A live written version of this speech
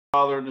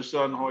Father, and the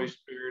Son, and Holy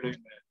Spirit. Amen.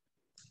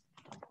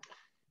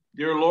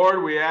 Dear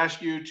Lord, we ask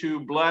you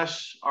to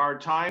bless our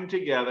time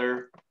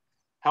together.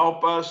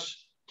 Help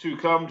us to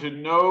come to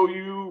know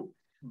you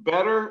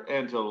better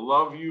and to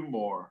love you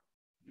more.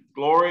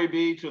 Glory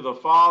be to the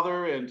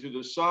Father, and to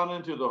the Son,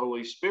 and to the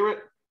Holy Spirit.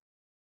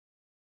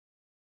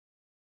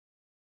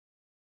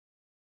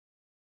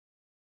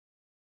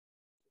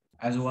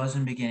 As it was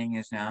in the beginning,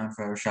 is now, and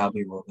forever shall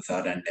be, world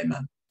without end.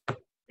 Amen.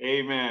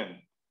 Amen.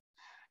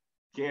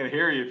 Can't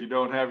hear you if you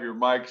don't have your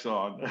mics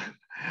on.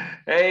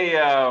 Hey,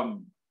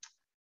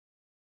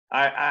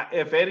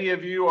 if any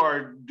of you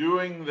are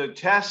doing the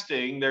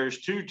testing, there's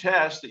 2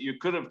 tests that you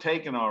could have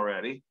taken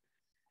already,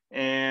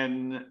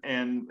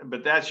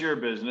 but that's your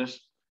business.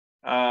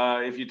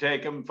 If you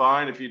take them,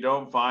 fine. If you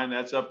don't, fine.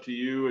 That's up to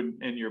you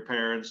and your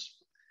parents.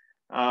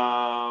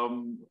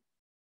 I'm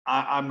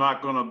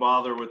not going to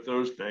bother with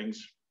those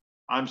things.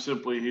 I'm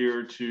simply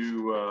here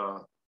to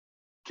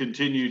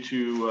continue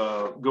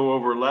to go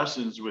over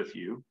lessons with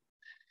you.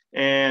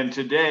 And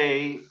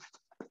today,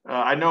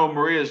 I know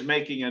Maria's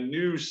making a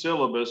new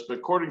syllabus, but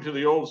according to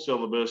the old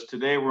syllabus,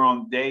 today we're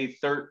on day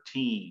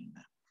 13.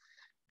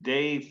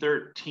 Day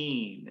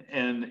 13,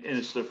 and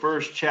it's the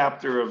first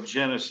chapter of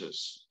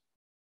Genesis.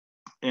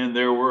 And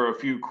there were a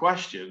few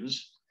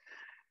questions.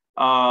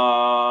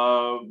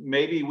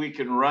 Maybe we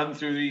can run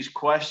through these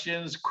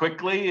questions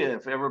quickly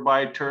if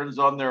everybody turns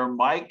on their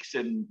mics,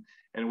 and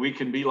we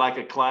can be like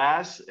a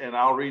class, and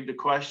I'll read the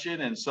question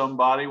and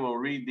somebody will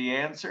read the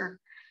answer.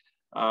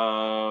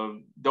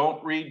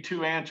 Don't read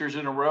 2 answers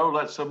in a row.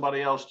 Let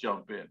somebody else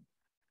jump in.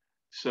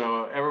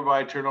 So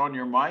everybody turn on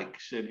your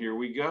mics, and here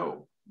we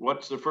go.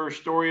 What's the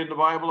first story in the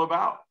Bible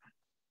about?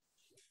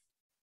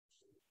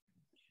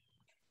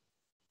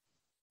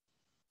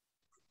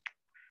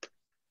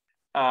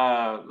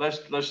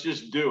 Let's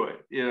just do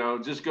it.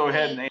 Just go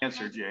ahead and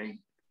answer, Jane.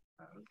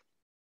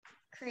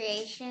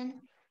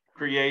 Creation.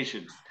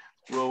 Creation.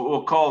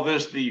 We'll call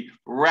this the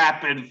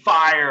rapid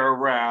fire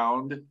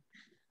round.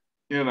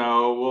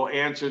 We'll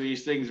answer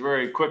these things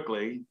very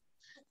quickly.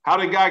 How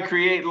did God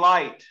create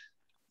light?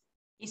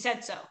 He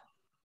said so.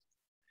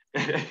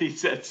 He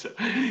said so.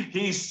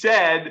 He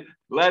said,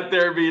 "Let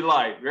there be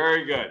light."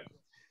 Very good.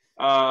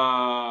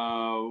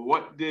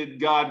 What did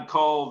God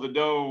call the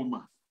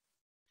dome?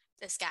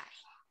 The sky.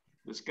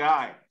 The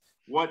sky.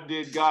 What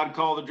did God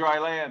call the dry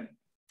land?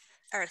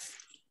 Earth.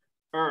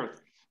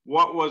 Earth.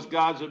 What was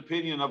God's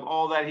opinion of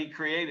all that he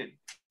created?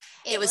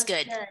 It was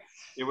good.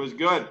 It was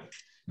good.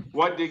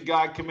 What did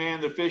God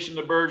command the fish and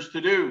the birds to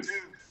do?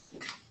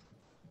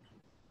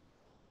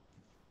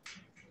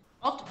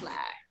 Multiply.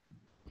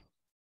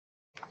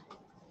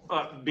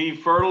 Be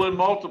fertile and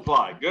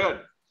multiply.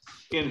 Good.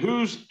 In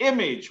whose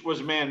image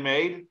was man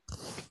made?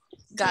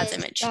 God's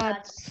image.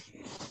 God's.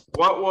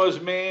 What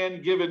was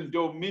man given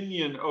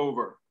dominion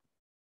over?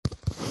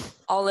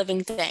 All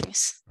living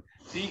things.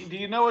 Do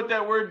you know what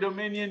that word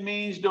dominion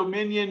means?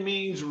 Dominion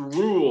means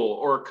rule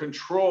or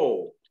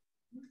control.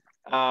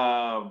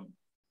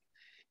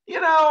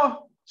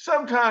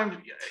 Sometimes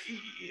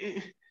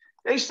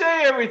they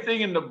say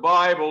everything in the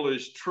Bible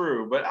is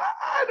true, but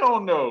I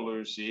don't know,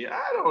 Lucy.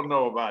 I don't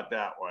know about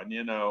that one.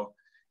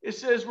 It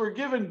says we're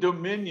given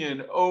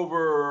dominion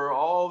over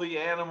all the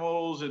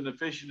animals and the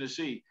fish in the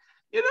sea.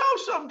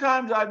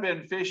 Sometimes I've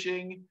been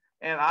fishing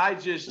and I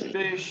just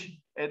fish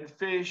and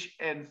fish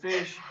and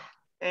fish,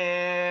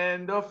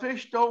 and the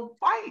fish don't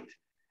bite.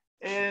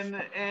 And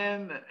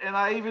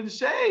I even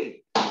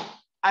say,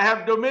 I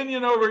have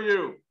dominion over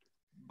you.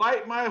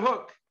 Bite my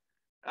hook.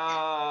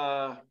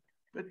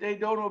 But they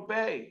don't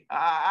obey.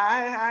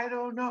 I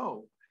don't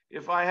know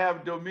if I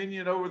have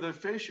dominion over the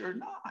fish or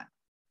not.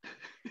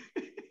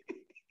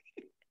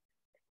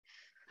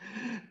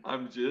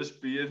 I'm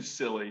just being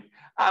silly.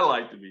 I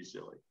like to be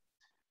silly.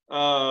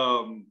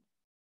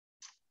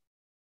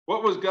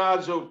 What was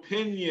God's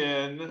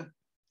opinion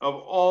of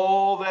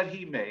all that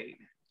he made?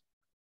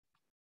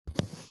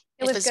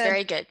 It was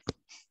very good.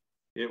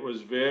 It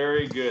was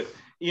very good.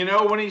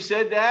 When he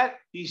said that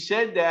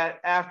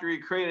after he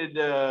created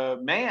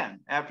man,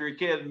 after he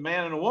created a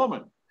man and a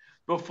woman.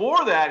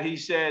 Before that, he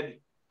said,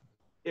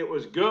 it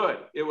was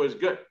good. It was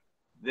good.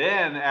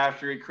 Then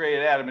after he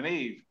created Adam and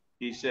Eve,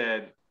 he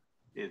said,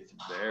 it's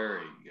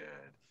very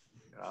good.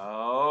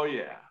 Oh,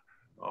 yeah.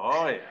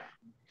 Oh, yeah.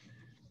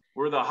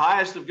 We're the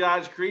highest of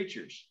God's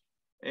creatures,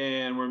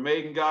 and we're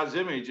made in God's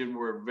image, and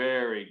we're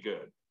very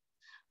good.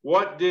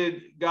 What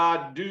did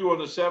God do on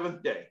the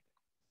 7th day?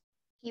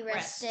 He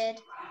rested.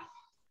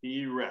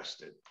 He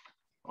rested.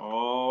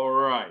 All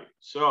right.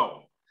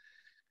 So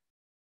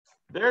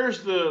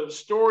there's the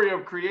story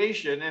of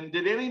creation. And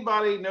did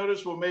anybody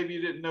notice? Well, maybe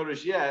you didn't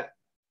notice yet.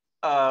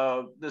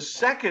 The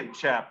 2nd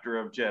chapter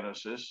of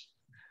Genesis.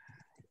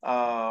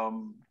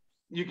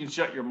 You can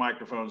shut your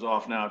microphones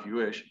off now if you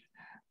wish.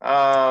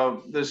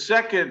 The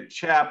 2nd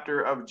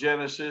chapter of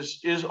Genesis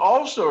is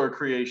also a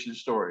creation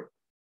story.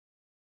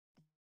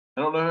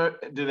 I don't know.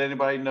 Did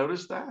anybody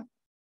notice that?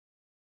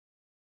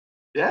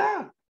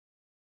 Yeah.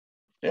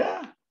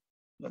 Yeah.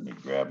 Let me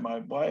grab my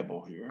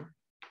Bible here.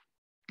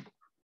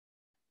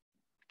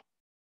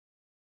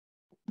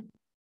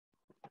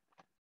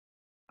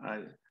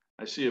 I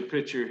see a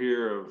picture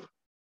here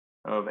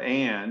of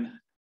Anne.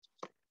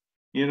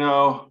 You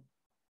know,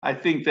 I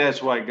think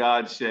that's why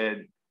God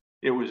said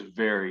it was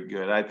very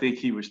good. I think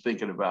he was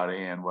thinking about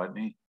Anne, wasn't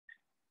he?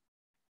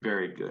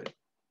 Very good.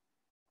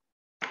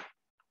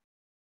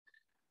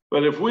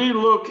 But if we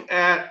look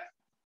at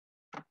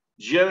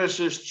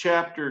Genesis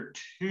chapter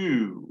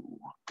 2,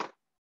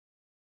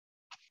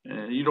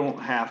 and you don't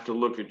have to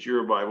look at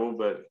your Bible,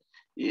 but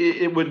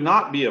it would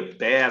not be a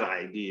bad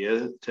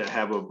idea to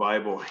have a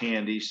Bible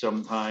handy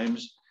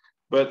sometimes.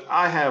 But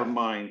I have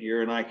mine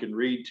here and I can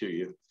read to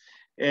you.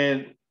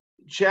 And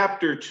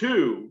chapter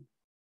 2,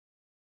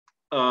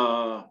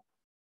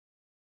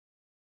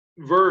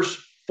 verse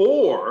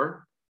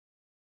 4,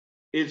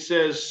 it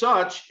says,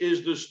 "Such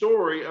is the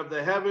story of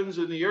the heavens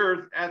and the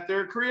earth at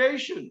their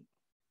creation.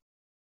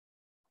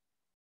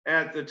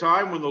 At the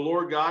time when the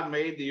Lord God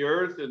made the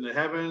earth and the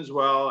heavens,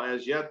 while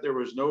as yet there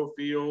was no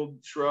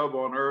field, shrub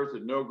on earth,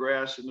 and no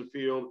grass in the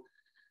field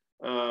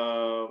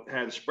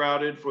had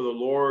sprouted, for the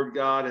Lord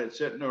God had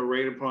sent no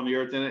rain upon the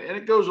earth." And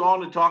it goes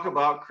on to talk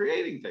about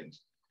creating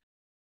things.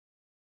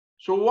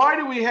 So why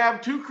do we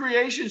have two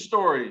creation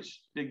stories?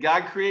 Did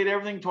God create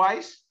everything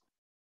twice?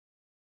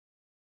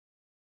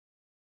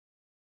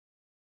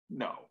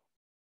 No.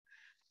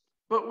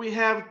 But we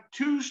have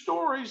two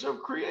stories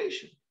of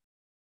creation.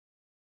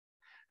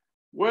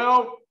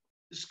 Well,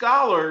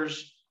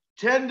 scholars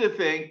tend to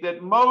think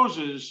that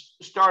Moses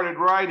started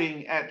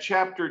writing at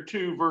chapter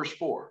 2, verse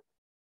 4.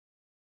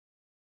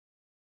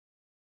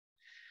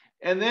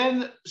 And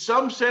then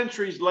some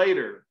centuries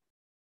later,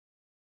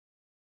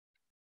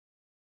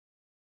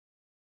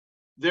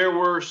 there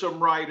were some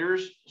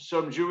writers,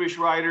 some Jewish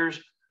writers,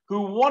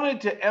 who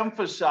wanted to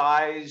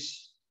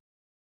emphasize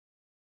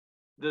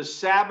the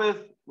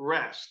Sabbath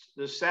rest,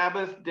 the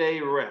Sabbath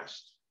day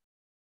rest.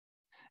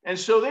 And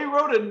so they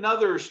wrote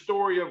another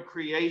story of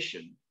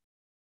creation,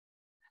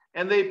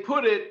 and they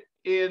put it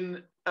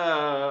in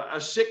a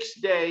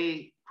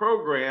 6-day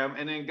program,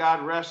 and then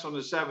God rests on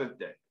the seventh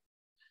day.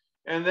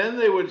 And then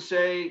they would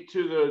say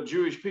to the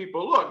Jewish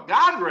people, look,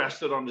 God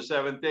rested on the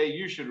seventh day,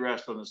 you should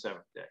rest on the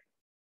seventh day.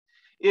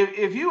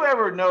 If you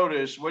ever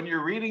notice when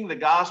you're reading the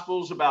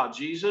Gospels about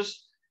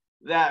Jesus,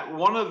 that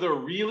one of the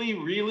really,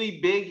 really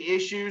big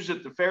issues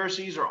that the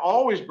Pharisees are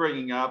always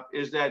bringing up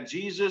is that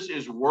Jesus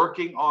is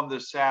working on the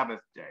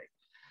Sabbath day.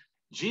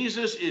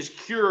 Jesus is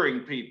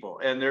curing people,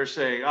 and they're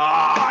saying,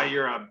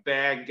 you're a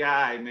bad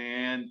guy,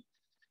 man.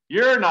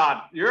 You're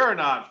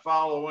not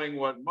following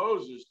what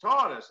Moses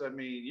taught us. I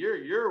mean,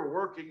 you're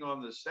working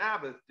on the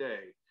Sabbath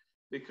day,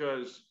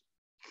 because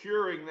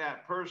curing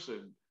that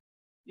person,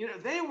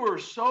 they were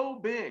so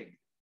big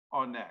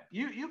on that.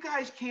 You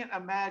guys can't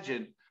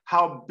imagine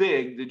how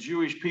big the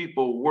Jewish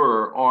people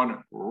were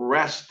on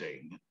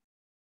resting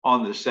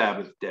on the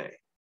Sabbath day.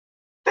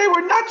 They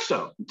were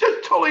nutso,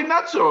 just totally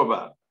nutso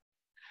about it.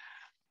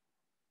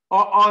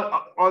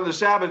 On the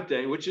Sabbath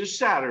day, which is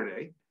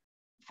Saturday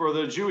for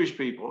the Jewish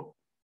people,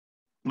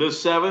 the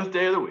seventh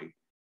day of the week,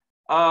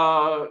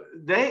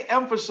 they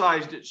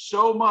emphasized it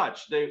so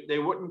much. They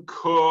wouldn't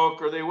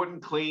cook or they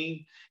wouldn't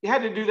clean. You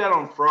had to do that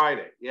on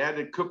Friday. You had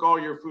to cook all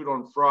your food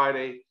on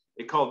Friday.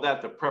 They called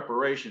that the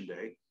preparation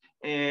day.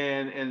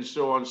 And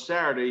so on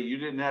Saturday, you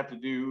didn't have to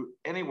do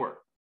any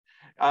work.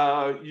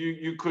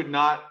 You could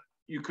not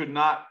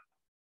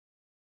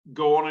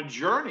go on a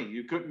journey.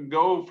 You couldn't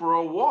go for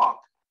a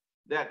walk.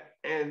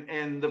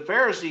 And the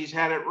Pharisees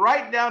had it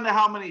right down to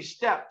how many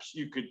steps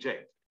you could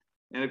take.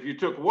 And if you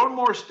took one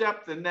more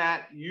step than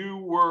that, you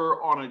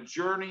were on a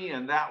journey,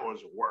 and that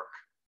was work.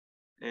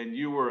 And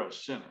you were a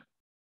sinner.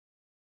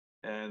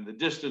 And the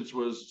distance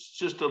was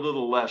just a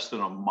little less than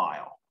a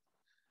mile.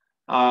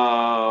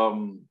 I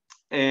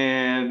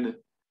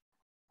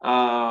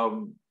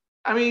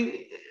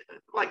mean,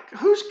 like,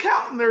 who's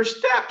counting their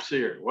steps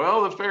here?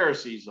 Well, the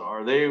Pharisees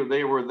are.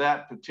 They were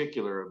that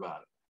particular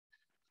about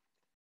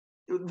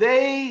it.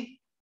 They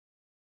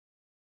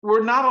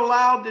were not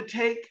allowed to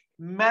take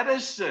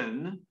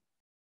medicine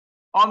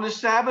on the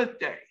Sabbath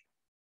day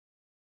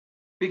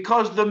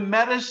because the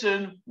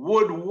medicine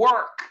would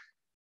work.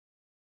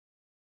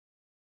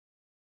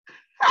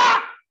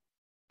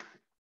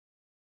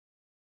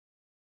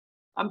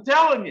 I'm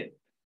telling you,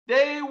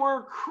 they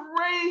were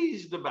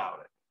crazed about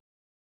it.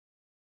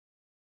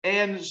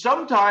 And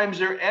sometimes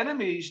their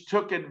enemies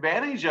took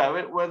advantage of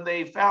it when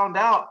they found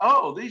out,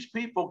 these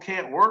people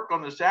can't work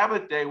on the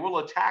Sabbath day. We'll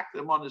attack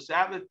them on the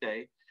Sabbath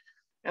day.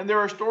 And there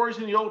are stories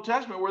in the Old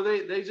Testament where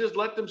they just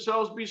let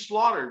themselves be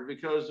slaughtered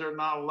because they're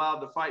not allowed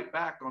to fight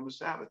back on the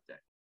Sabbath day.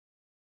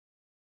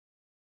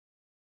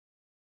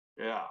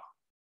 Yeah.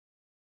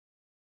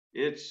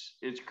 It's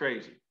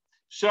crazy.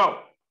 So,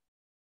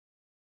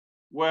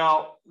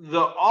 well,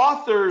 the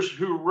authors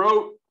who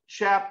wrote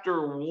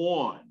chapter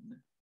 1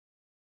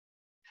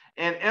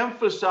 and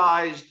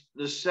emphasized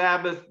the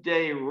Sabbath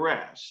day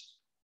rest,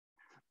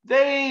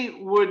 they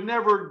would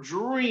never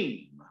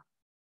dream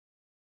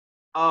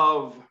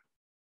of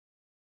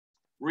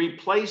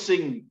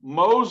replacing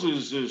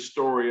Moses'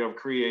 story of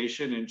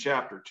creation in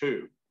chapter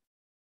 2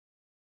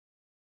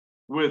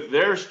 with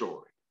their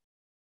story.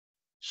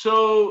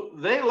 So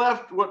they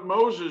left what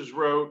Moses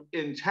wrote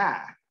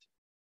intact,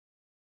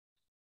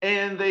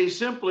 and they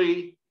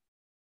simply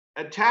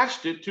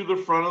attached it to the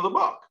front of the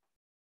book.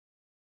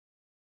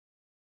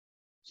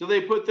 So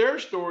they put their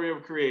story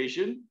of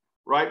creation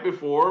right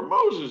before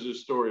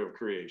Moses' story of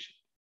creation.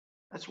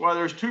 That's why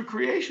there's two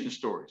creation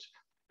stories.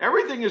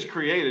 Everything is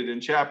created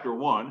in chapter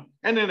 1,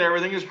 and then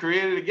everything is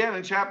created again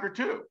in chapter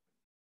 2.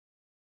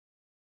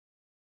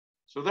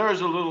 So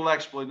there's a little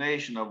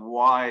explanation of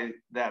why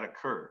that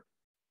occurred.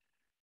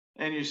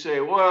 And you say,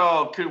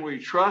 well, can we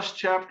trust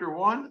chapter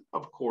 1?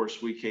 Of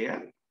course we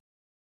can.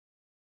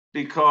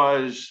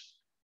 Because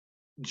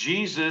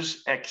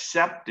Jesus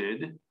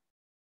accepted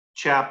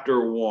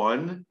chapter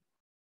 1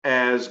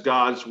 as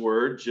God's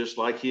word, just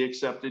like he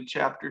accepted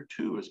chapter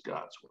 2 as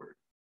God's word.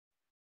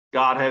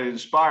 God had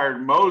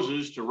inspired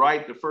Moses to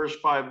write the first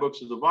 5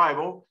 books of the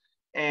Bible,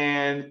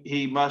 and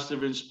he must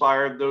have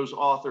inspired those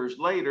authors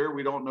later,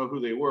 we don't know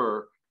who they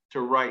were,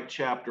 to write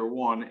chapter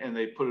 1, and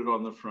they put it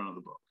on the front of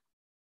the book.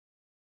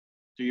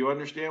 Do you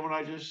understand what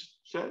I just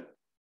said?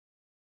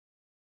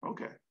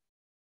 Okay.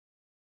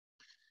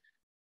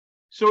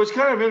 So it's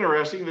kind of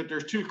interesting that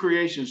there's 2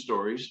 creation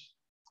stories.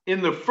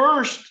 In the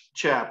first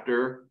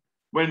chapter,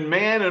 when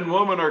man and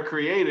woman are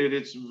created,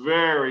 it's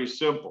very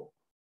simple.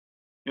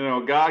 You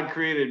know, God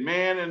created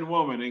man and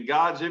woman. In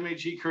God's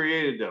image, he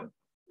created them.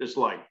 It's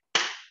like,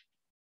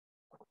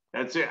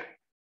 that's it.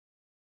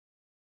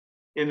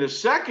 In the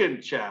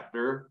second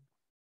chapter,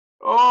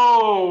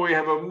 oh, we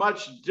have a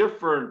much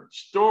different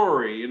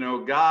story. You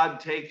know, God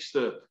takes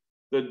the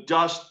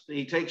dust,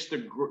 he takes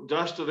the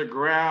dust of the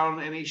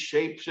ground and he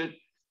shapes it,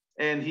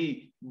 and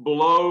he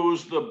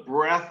blows the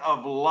breath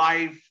of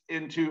life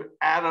into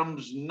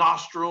Adam's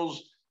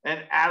nostrils,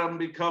 and Adam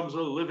becomes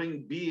a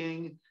living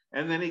being.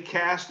 And then he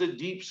casts a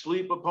deep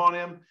sleep upon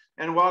him.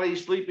 And while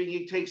he's sleeping,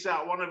 he takes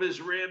out one of his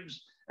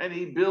ribs and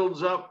he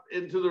builds up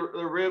into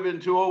the rib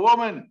into a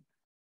woman.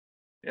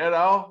 You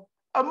know,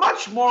 a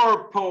much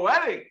more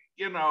poetic,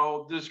 you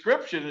know,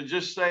 description of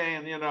just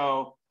saying, you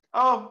know,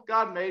 oh,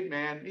 God made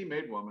man, he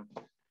made woman.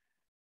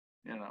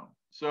 You know,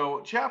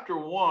 so chapter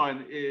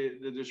 1,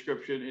 the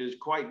description is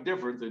quite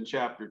different than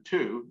chapter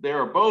 2. They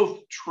are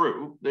both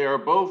true. They are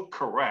both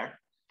correct.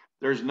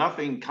 There's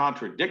nothing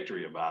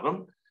contradictory about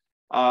them.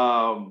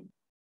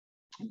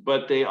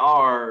 But they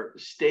are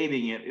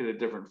stating it in a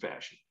different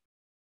fashion.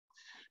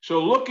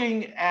 So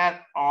looking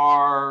at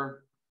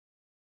our,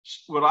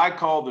 what I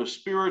call the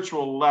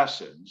spiritual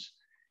lessons,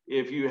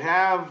 if you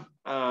have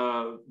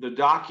the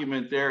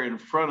document there in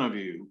front of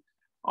you,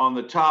 on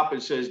the top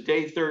it says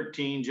day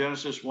 13,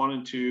 Genesis 1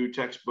 and 2,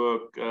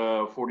 textbook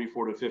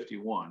 44 to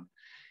 51.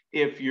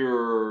 If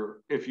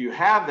you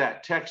have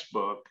that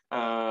textbook,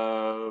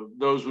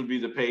 those would be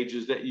the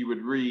pages that you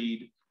would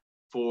read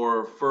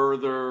for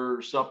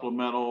further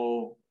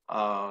supplemental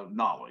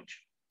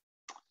knowledge.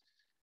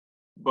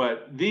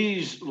 But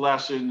these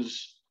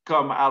lessons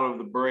come out of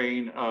the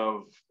brain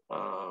of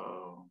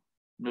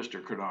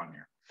Mr.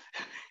 Crononier.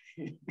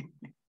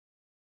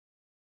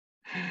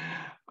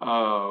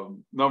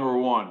 Number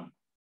 1,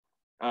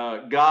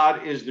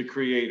 God is the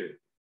creator.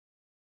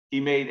 He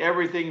made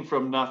everything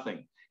from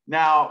nothing.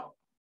 Now,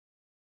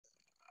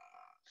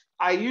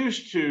 I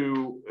used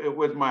to,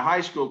 with my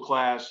high school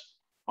class,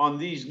 on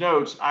these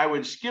notes, I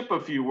would skip a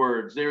few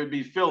words. There would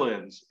be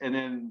fill-ins, and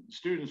then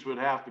students would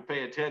have to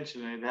pay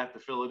attention and they'd have to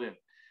fill it in.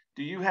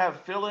 Do you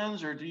have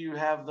fill-ins, or do you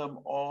have them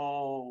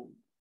all,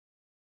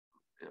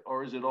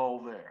 or is it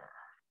all there?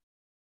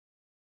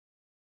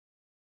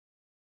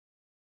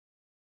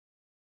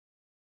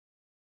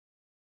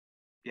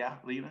 Yeah,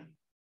 Lena?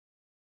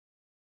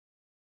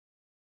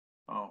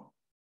 Oh,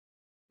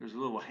 there's a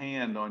little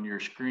hand on your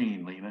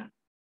screen, Lena.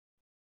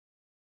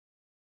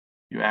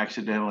 You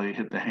accidentally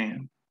hit the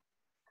hand.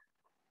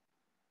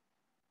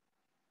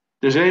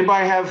 Does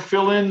anybody have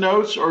fill-in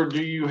notes, or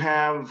do you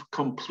have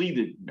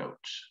completed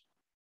notes?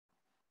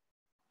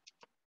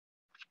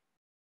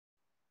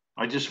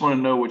 I just want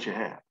to know what you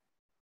have.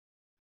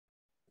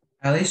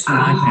 At least in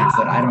my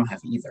pamphlet, I don't have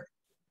either.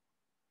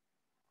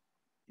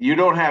 You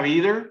don't have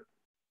either?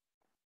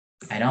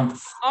 I don't.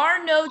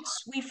 Our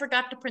notes, we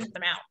forgot to print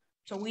them out,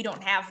 so we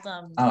don't have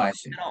them Oh, I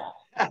see. at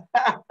all.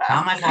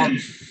 Not my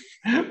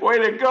fault. Way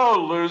to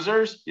go,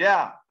 losers.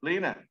 Yeah,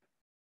 Lena.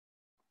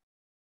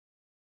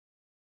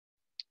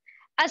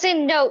 As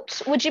in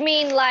notes, would you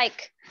mean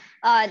like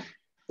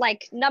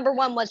number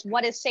 1 was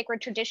what is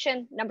sacred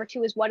tradition? Number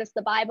 2 is what is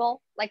the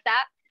Bible? Like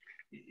that?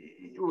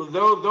 Well,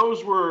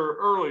 those were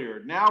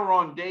earlier. Now we're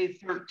on day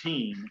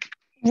 13.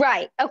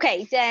 Right.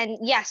 Okay. Then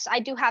yes,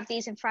 I do have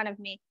these in front of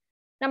me.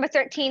 Number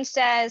 13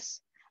 says,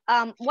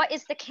 what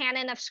is the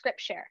canon of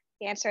scripture?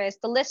 The answer is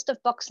the list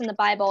of books in the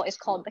Bible is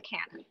called the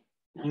canon.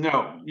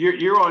 No,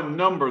 you're on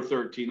number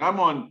 13. I'm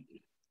on,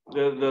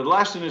 the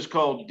lesson is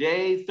called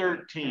day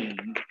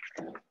 13.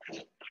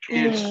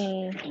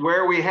 It's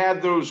where we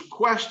had those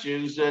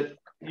questions that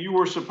you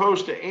were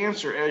supposed to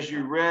answer as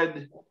you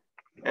read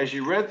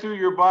through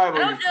your Bible.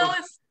 I don't know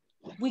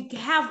if we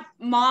have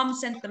Mom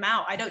sent them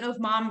out. I don't know if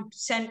Mom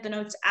sent the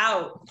notes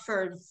out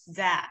for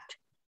that.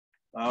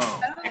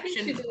 Oh, I don't think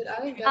she did.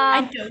 I didn't get it.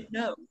 I don't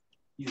know.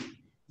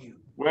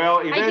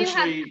 well, do have-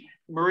 eventually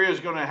Maria's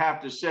going to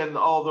have to send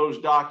all those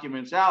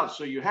documents out,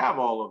 so you have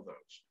all of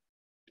those.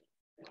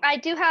 I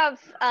do have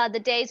the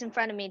days in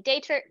front of me.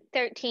 Day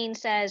 13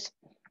 says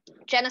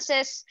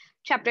Genesis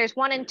chapters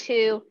 1 and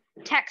 2,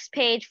 text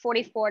page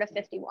 44 to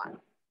 51.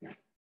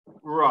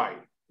 Right.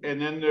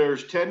 And then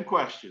there's 10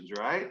 questions,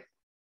 right?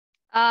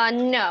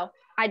 No,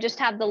 I just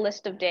have the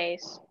list of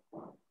days.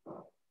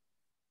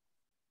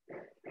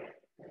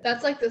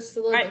 That's like the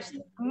syllabus.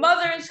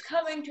 Mother is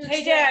coming to.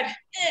 Hey, Dad.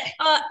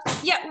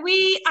 Yeah,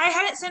 I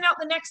hadn't sent out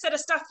the next set of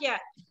stuff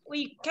yet.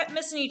 We kept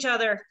missing each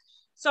other.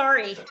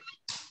 Sorry.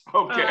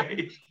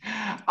 Okay.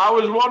 I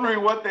was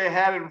wondering what they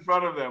had in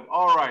front of them.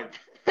 All right.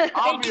 They do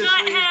not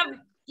Obviously, have.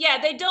 Yeah,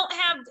 they don't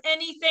have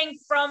anything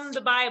from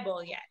the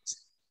Bible yet.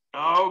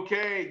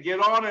 okay, get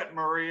on it,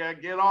 Maria.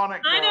 Get on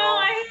it, girl.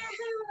 I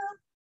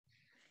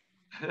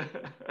know.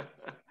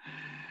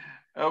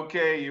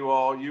 Okay, you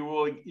all, you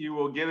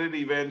will get it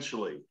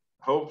eventually,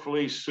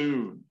 hopefully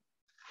soon.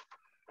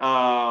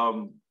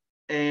 And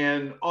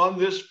on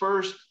this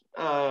first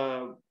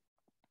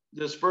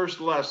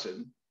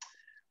lesson,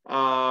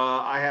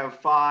 I have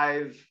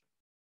 5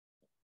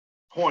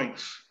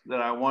 points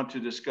that I want to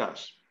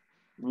discuss.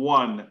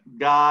 1,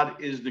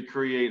 God is the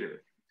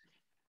creator.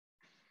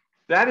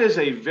 That is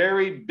a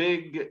very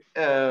big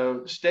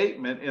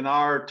statement in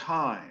our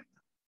time.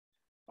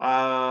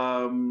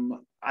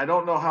 I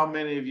don't know how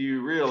many of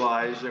you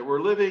realize that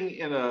we're living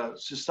in a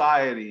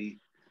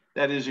society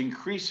that is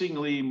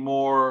increasingly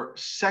more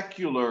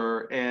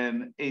secular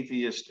and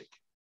atheistic.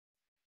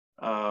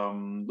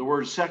 The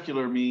word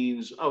secular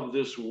means of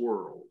this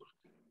world.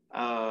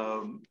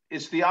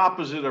 It's the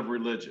opposite of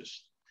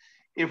religious.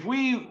 If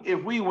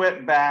we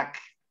went back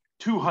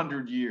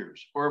 200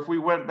 years, or if we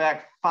went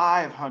back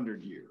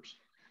 500 years,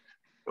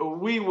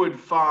 we would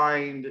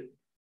find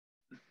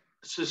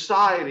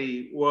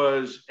society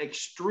was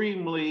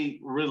extremely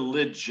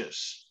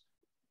religious.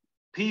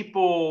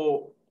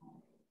 People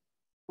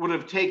would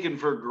have taken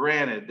for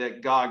granted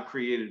that God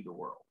created the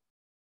world.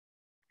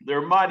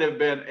 There might have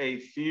been a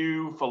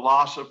few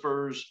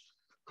philosophers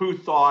who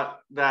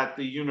thought that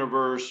the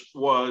universe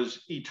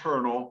was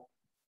eternal.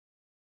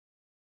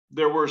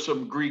 There were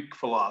some Greek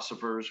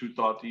philosophers who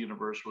thought the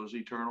universe was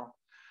eternal.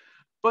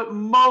 But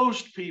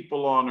most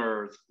people on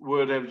earth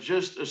would have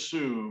just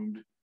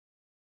assumed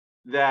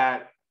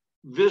that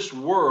this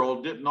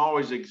world didn't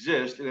always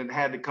exist and it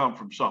had to come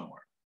from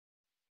somewhere.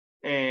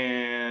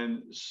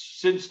 And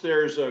since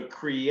there's a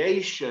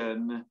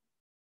creation,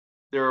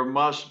 there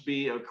must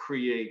be a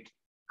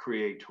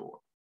creator,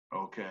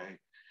 okay?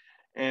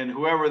 And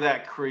whoever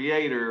that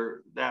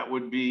creator, that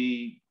would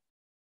be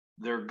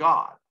their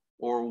God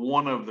or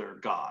one of their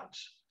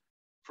gods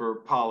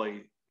for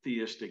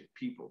polytheistic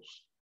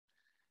peoples.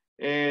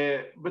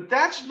 But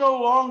that's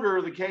no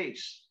longer the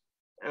case.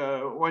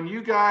 When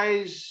you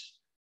guys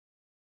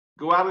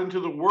go out into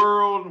the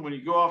world, and when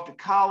you go off to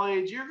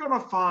college, you're going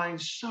to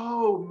find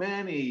so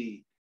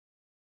many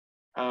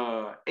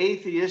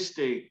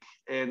atheistic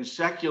and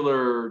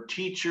secular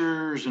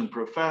teachers and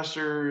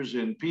professors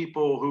and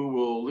people who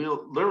will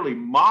literally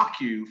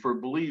mock you for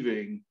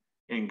believing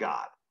in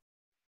God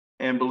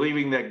and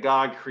believing that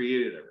God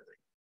created everything.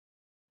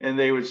 And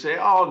they would say,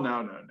 oh,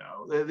 no.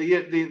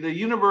 The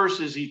universe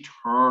is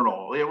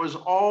eternal. It was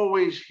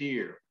always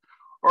here.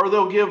 Or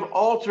they'll give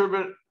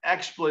alternate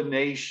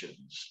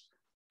explanations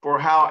for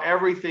how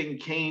everything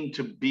came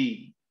to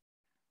be,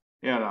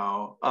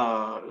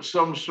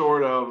 some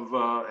sort of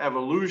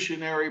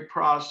evolutionary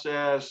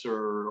process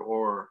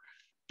or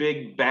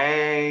Big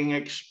Bang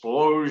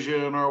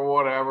explosion or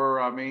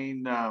whatever. I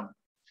mean,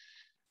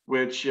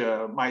 which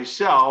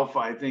myself,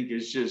 I think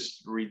is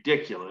just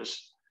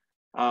ridiculous.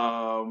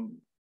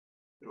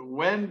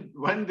 When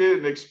did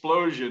an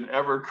explosion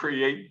ever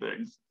create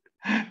things?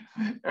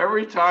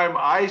 Every time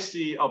I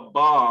see a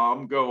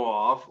bomb go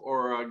off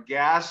or a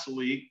gas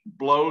leak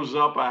blows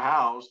up a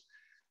house,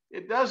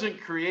 it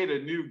doesn't create a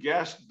new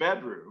guest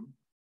bedroom.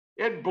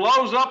 It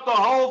blows up the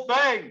whole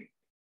thing.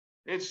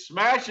 It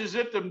smashes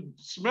it to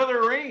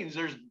smithereens.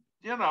 There's,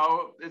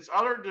 it's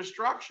utter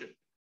destruction.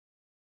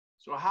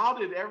 So how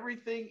did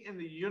everything in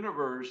the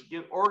universe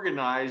get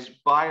organized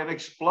by an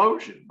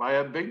explosion, by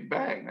a Big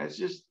Bang?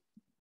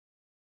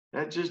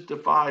 That just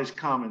defies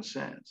common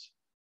sense.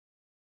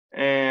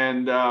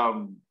 And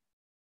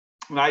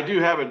I do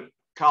have a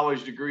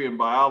college degree in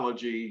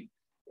biology,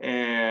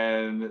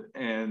 and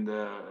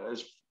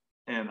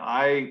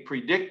I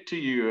predict to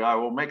you, I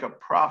will make a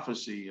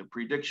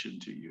prediction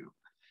to you,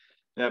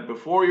 that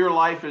before your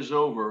life is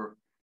over,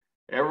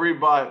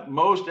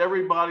 most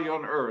everybody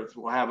on earth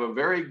will have a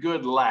very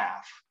good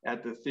laugh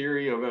at the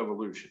theory of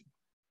evolution.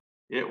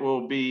 It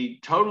will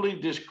be totally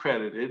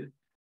discredited.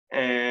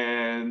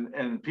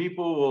 And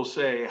people will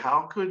say,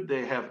 how could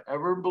they have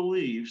ever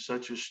believed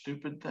such a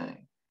stupid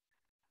thing?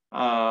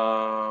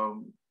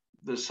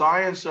 The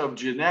science of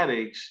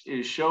genetics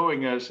is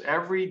showing us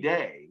every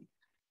day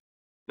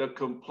the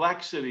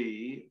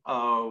complexity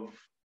of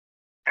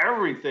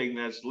everything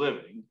that's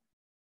living.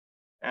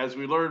 As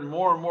we learn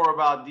more and more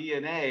about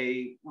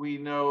DNA, we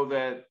know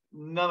that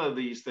none of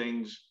these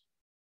things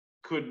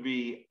could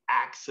be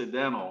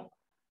accidental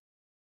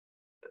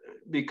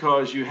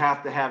because you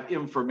have to have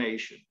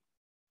information.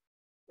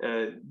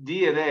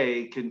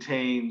 DNA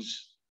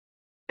contains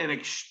an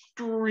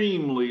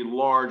extremely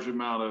large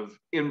amount of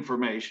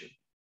information.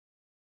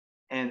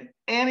 And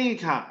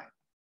anytime,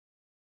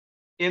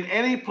 in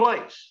any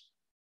place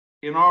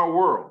in our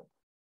world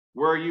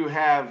where you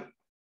have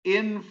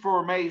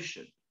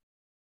information,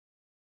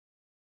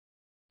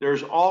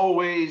 there's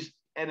always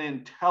an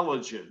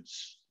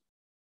intelligence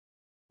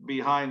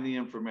behind the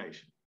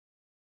information.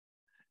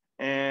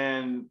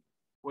 And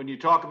when you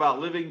talk about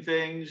living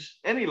things,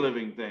 any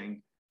living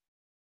thing,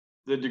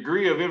 the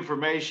degree of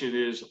information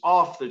is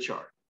off the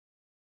chart.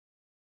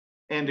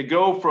 And to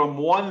go from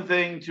one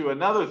thing to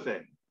another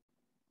thing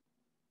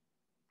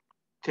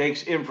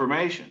takes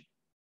information.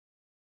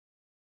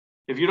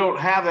 If you don't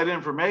have that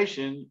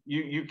information,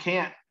 you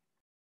can't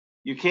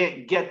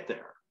get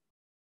there.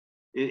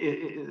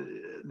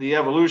 The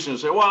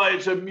evolutionists say, well,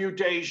 it's a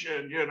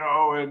mutation, you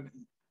know,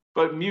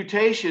 but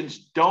mutations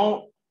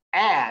don't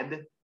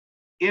add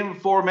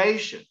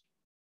information.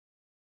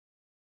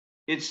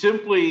 It's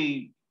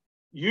simply,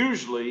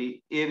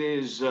 usually, it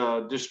is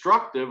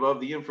destructive of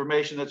the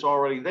information that's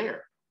already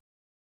there.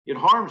 It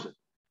harms it.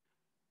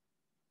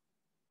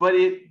 But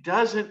it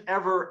doesn't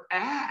ever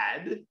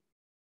add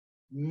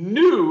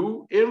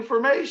new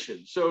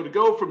information. So to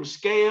go from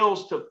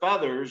scales to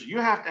feathers, you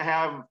have to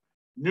have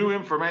new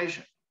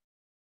information.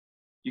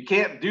 You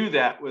can't do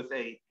that with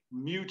a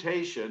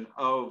mutation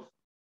of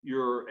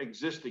your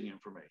existing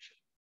information.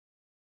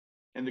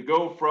 And to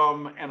go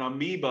from an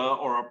amoeba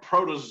or a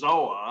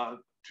protozoa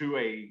to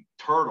a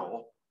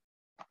turtle,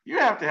 you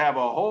have to have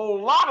a whole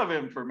lot of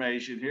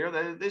information here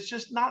that it's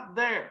just not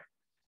there.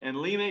 And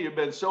Lena, you've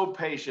been so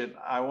patient.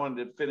 I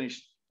wanted to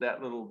finish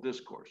that little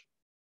discourse.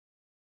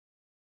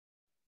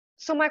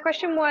 So my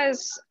question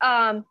was,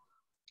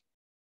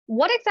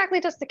 what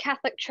exactly does the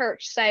Catholic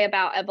Church say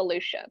about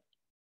evolution?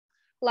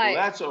 Like,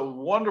 well, that's a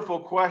wonderful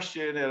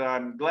question, and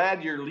I'm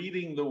glad you're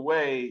leading the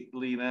way,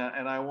 Lena.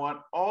 And I want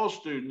all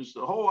students,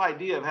 the whole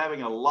idea of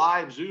having a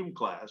live Zoom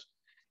class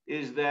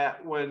is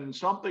that when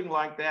something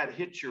like that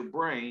hits your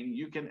brain,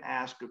 you can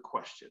ask a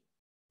question.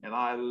 And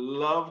I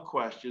love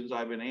questions.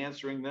 I've been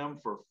answering them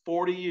for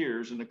 40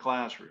 years in the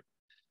classroom.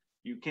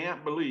 You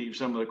can't believe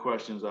some of the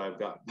questions I've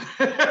gotten.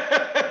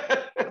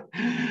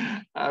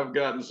 I've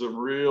gotten some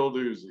real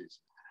doozies.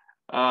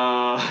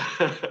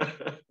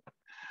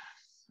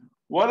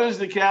 What does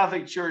the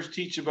Catholic Church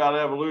teach about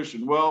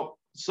evolution? Well,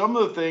 some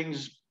of the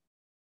things,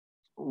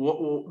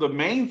 the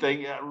main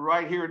thing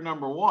right here at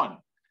number one,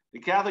 the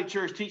Catholic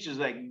Church teaches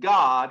that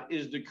God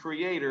is the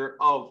creator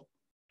of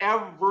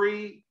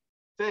everything.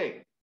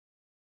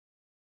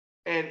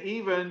 And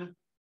even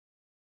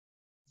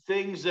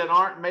things that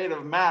aren't made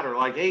of matter,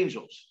 like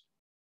angels.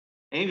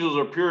 Angels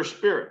are pure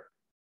spirit.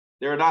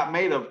 They're not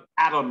made of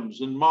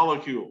atoms and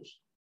molecules.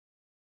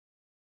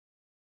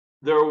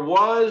 There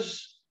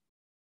was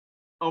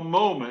a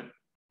moment,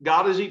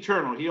 God is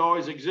eternal. He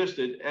always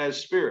existed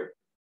as spirit.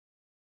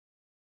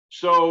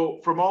 So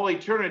from all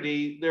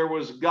eternity, there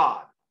was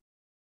God.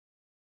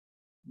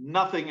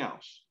 Nothing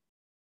else.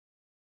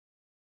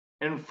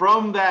 And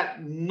from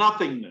that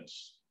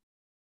nothingness,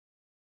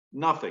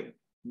 nothing,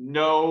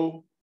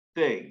 no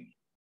thing.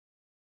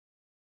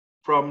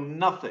 From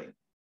nothing,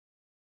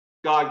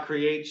 God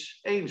creates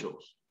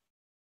angels,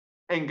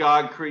 and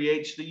God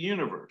creates the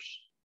universe.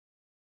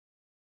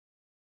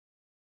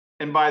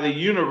 And by the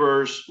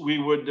universe, we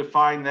would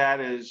define that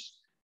as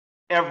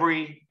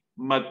every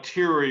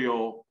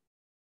material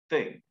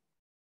thing,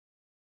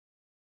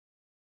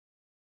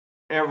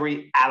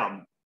 every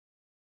atom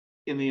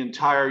in the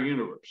entire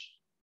universe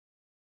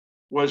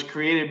was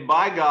created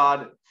by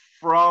God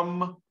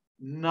from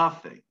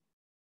nothing.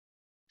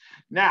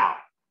 Now,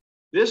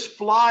 this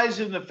flies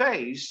in the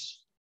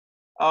face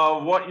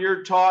of what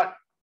you're taught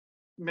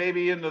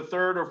maybe in the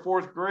 3rd or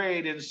 4th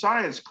grade in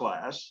science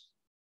class.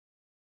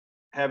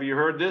 Have you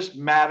heard this?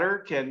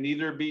 Matter can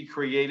neither be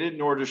created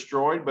nor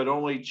destroyed, but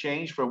only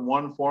changed from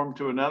one form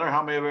to another.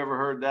 How many have ever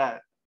heard that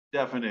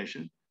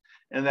definition?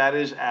 And that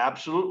is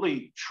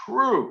absolutely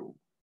true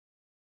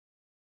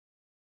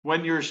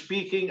when you're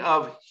speaking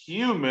of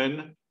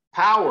human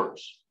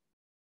powers.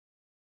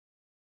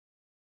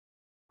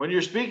 When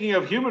you're speaking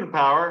of human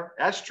power,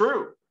 that's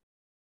true.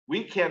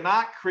 We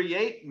cannot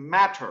create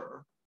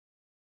matter,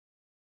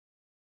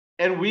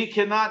 and we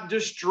cannot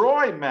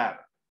destroy matter.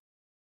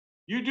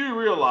 You do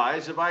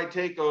realize if I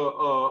take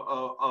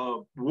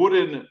a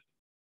wooden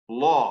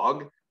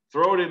log,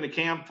 throw it in the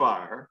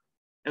campfire,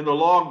 and the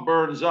log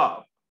burns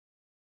up,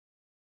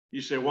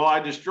 you say, well, I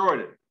destroyed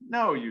it.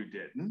 No, you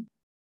didn't.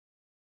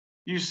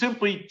 You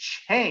simply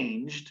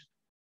changed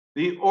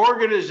the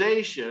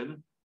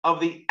organization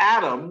of the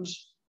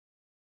atoms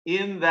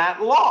in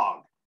that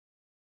log.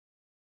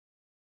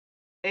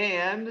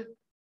 And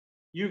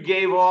you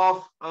gave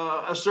off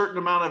a certain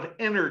amount of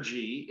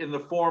energy in the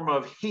form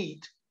of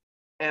heat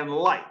and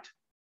light.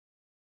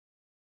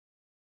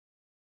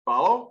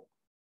 Follow?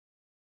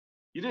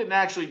 You didn't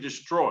actually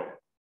destroy it.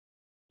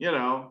 You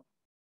know,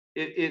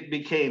 it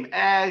became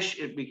ash,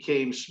 it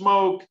became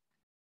smoke,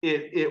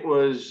 it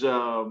was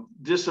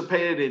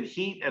dissipated in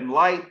heat and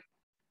light.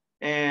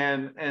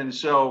 And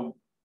so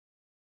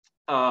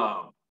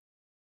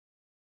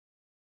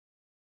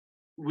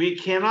we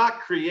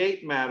cannot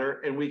create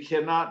matter and we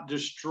cannot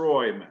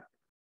destroy matter.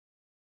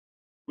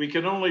 We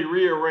can only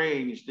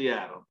rearrange the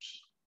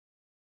atoms.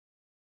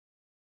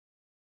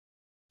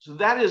 So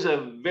that is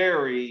a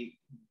very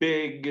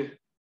big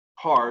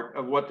part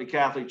of what the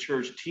Catholic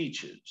Church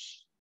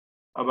teaches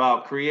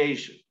about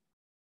creation,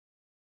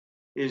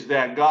 is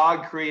that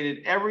God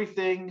created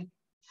everything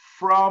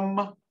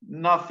from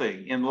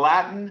nothing. In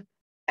Latin,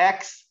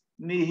 ex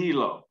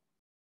nihilo.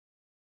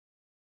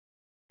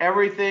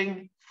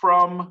 Everything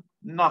from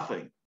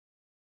nothing.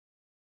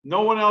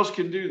 No one else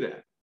can do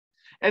that.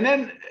 And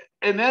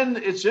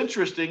then it's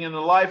interesting, in the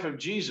life of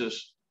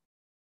Jesus,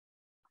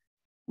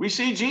 we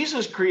see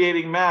Jesus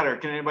creating matter.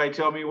 Can anybody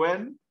tell me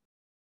when?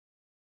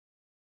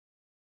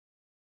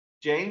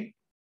 Jane?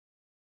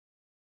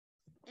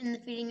 In the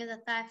feeding of the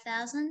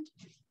 5,000?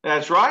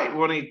 That's right.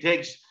 When he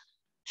takes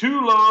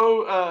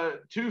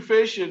two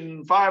fish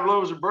and 5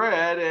 loaves of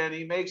bread, and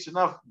he makes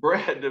enough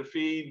bread to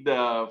feed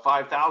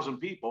 5,000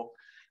 people,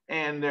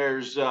 and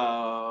there's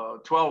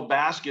 12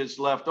 baskets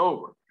left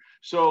over.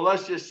 So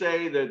let's just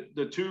say that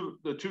the two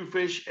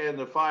fish and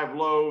the 5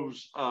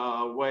 loaves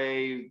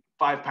weigh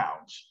 5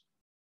 pounds,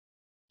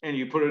 and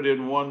you put it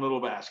in one little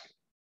basket.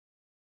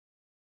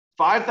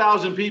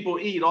 5,000 people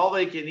eat all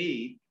they can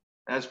eat.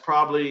 That's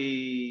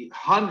probably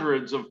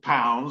hundreds of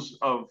pounds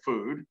of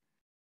food.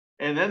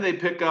 And then they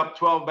pick up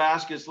 12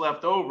 baskets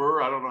left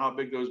over. I don't know how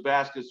big those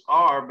baskets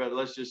are, but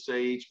let's just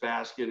say each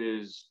basket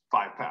is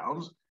 5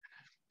 pounds.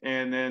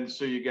 And then,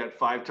 so you got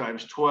 5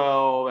 times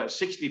 12, that's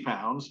 60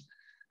 pounds.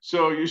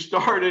 So you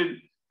started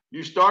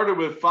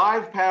with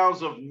 5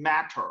 pounds of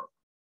matter,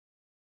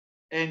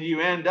 and you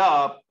end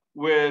up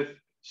with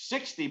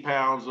 60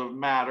 pounds of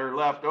matter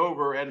left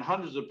over and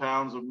hundreds of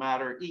pounds of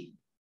matter eaten.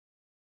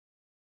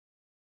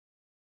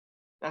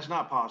 That's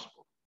not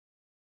possible.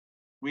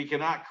 We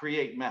cannot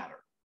create matter.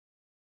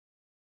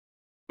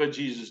 But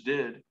Jesus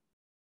did.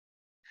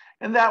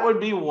 And that would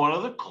be one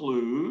of the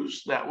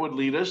clues that would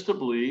lead us to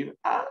believe,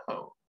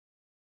 oh,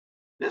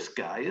 this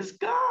guy is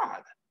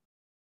God.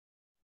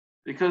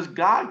 Because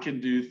God can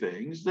do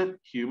things that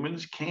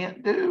humans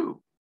can't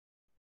do.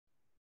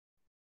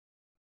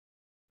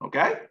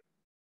 Okay?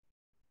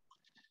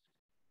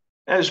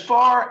 As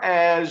far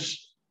as,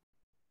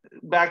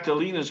 back to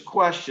Lena's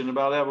question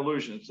about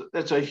evolution,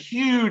 that's a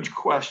huge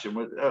question.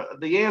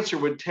 The answer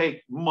would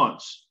take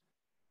months.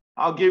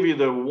 I'll give you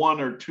the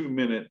 1 or 2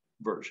 minute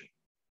version.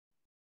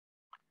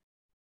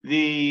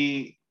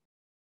 The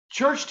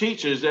church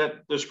teaches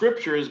that the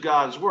scripture is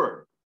God's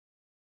word.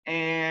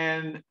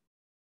 And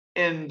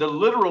in the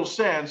literal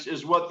sense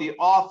is what the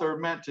author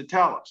meant to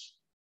tell us.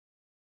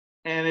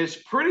 And it's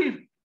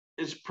pretty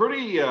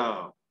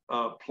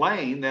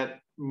plain that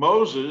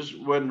Moses,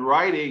 when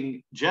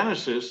writing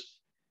Genesis,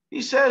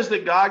 he says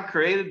that God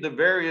created the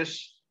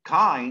various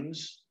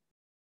kinds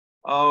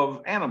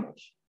of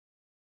animals.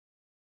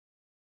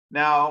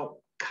 Now,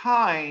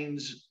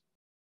 kinds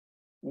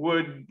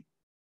would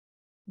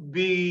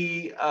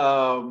be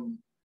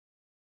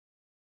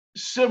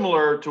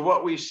similar to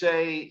what we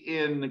say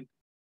in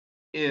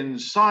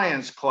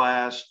science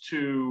class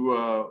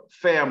to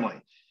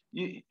family.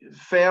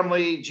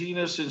 Family,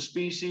 genus, and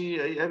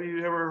species. Have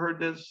you ever heard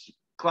this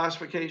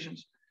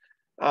classifications?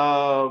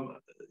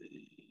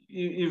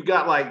 You've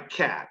got like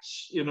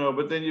cats,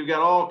 but then you've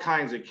got all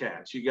kinds of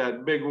cats. You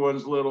got big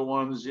ones, little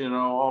ones, you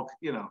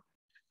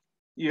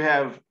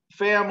have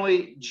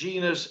family,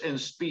 genus,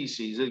 and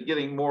species. It's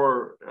getting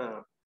more,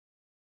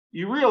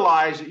 you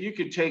realize that you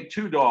could take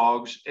 2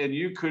 dogs and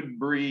you could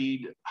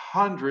breed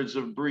hundreds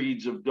of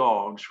breeds of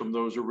dogs from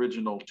those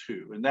original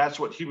 2. And that's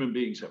what human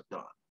beings have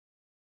done.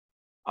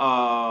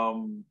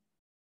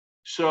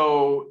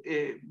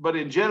 But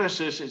in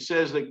Genesis, it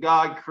says that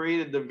God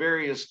created the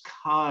various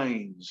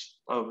kinds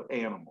of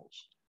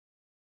animals.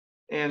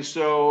 And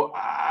so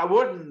I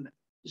wouldn't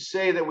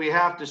say that we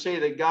have to say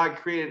that God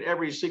created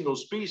every single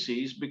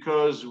species,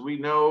 because we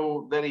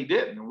know that he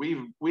didn't.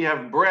 We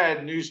have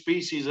bred new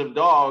species of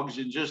dogs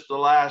in just the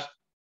last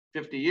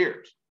 50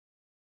 years.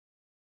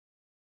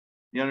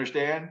 You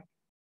understand?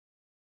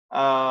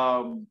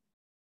 But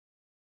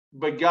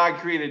God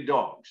created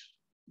dogs,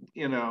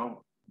 the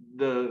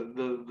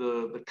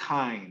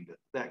kind,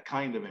 that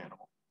kind of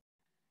animal.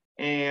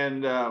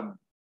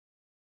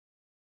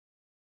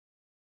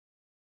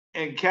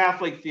 And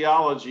Catholic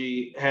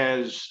theology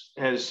has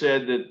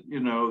said that,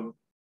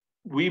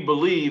 we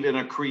believe in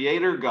a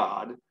creator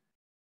God,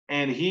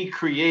 and he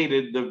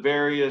created the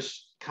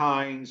various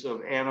kinds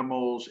of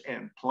animals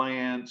and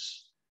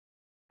plants,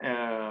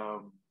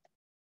 and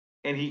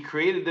he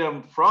created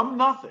them from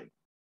nothing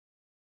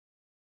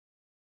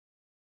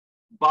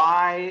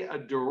by a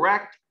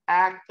direct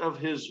act of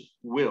his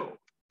will.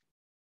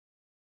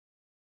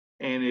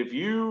 And if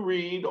you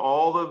read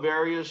all the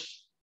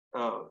various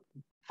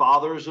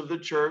fathers of the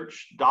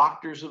church,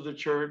 doctors of the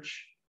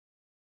church,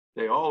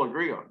 they all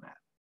agree on that.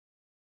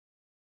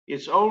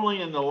 It's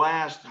only in the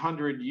last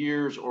 100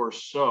 years or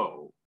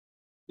so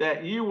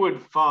that you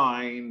would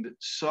find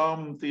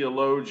some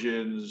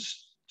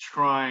theologians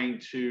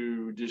trying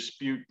to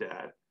dispute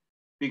that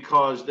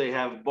because they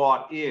have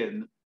bought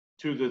in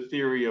to the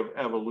theory of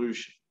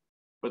evolution.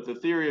 But the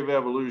theory of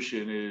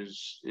evolution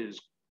is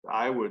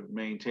I would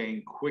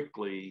maintain,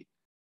 quickly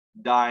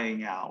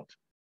dying out.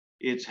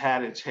 It's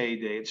had its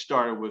heyday. It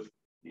started with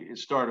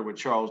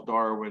Charles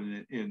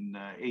Darwin in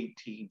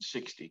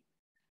 1860,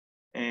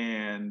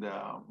 and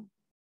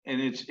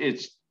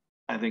it's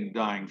I think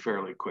dying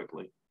fairly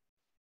quickly.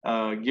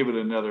 Give it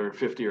another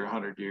 50 or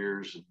 100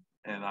 years,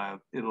 and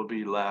it'll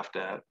be laughed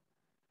at,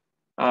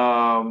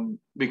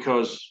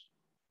 because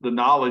the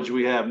knowledge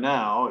we have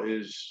now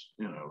is,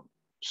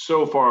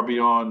 so far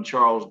beyond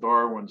Charles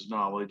Darwin's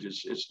knowledge.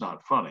 It's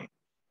not funny.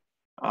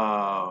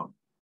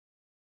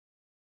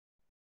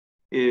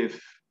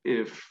 If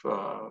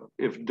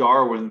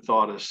Darwin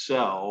thought a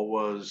cell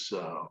was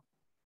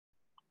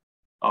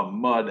a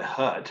mud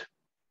hut,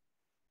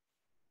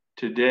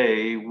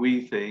 today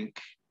we think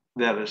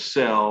that a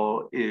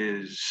cell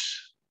is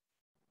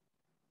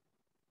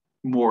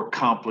more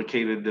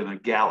complicated than a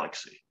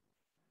galaxy.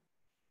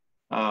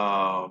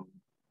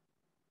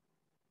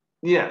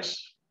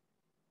 Yes,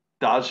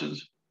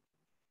 Dodgins.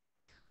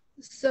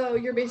 So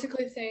you're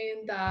basically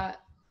saying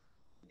that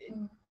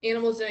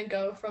animals didn't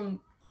go from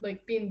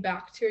like being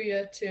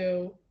bacteria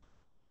to,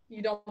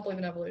 you don't believe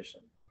in evolution?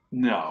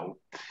 No,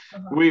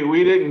 Uh-huh.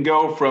 we didn't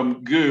go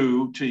from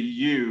goo to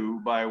you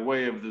by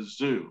way of the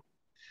zoo.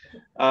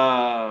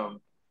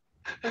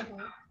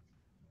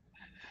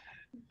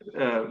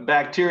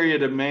 Bacteria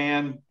to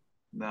man,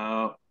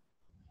 no.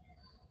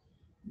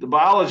 The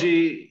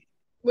biology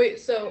Wait,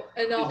 so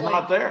and is not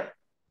not like there.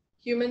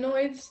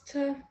 humanoids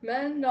to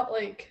men, not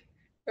like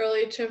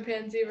early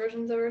chimpanzee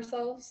versions of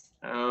ourselves?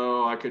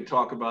 Oh, I could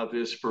talk about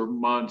this for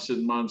months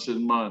and months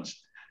and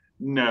months.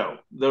 No,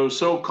 those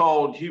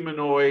so-called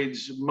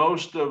humanoids,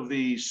 most of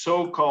the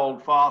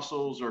so-called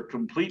fossils are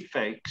complete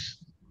fakes.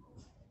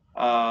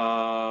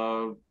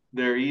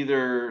 They're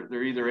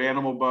either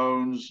animal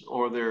bones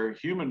or they're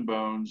human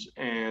bones.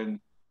 And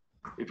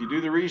if you do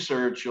the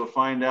research, you'll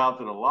find out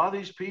that a lot of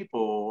these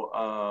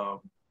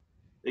people,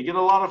 they get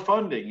a lot of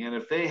funding. And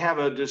if they have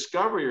a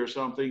discovery or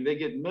something, they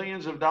get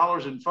millions of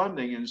dollars in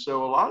funding. And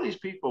so a lot of these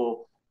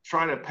people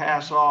try to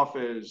pass off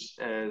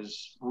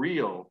as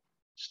real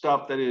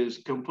stuff that is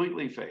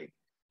completely fake.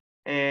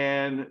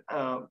 And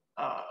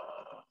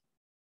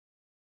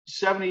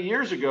 70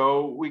 years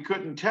ago, we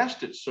couldn't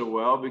test it so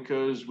well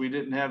because we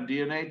didn't have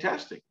DNA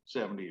testing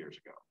 70 years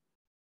ago.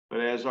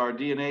 But as our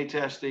DNA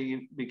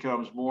testing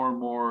becomes more and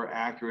more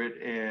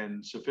accurate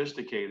and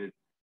sophisticated,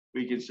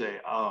 we can say,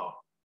 oh,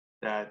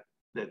 that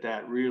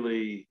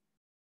really,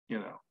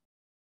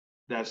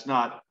 that's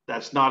not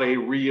a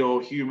real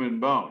human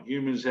bone.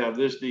 Humans have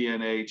this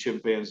DNA,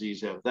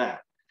 chimpanzees have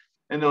that.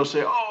 And they'll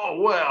say, oh,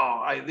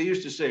 well, they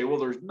used to say, well,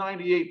 there's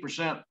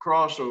 98%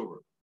 crossover.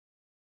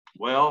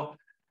 Well,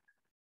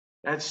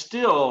 that's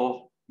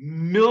still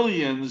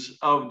millions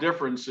of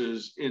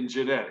differences in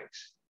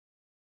genetics.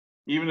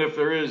 Even if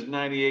there is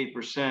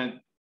 98%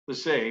 the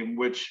same,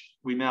 which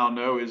we now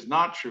know is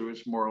not true,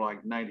 it's more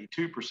like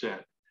 92%.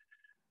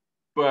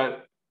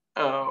 But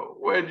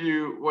when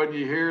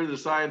you hear the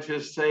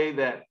scientists say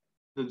that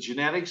the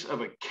genetics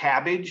of a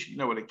cabbage, you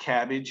know what a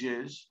cabbage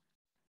is,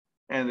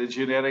 and the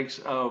genetics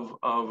of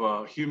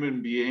a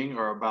human being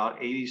are about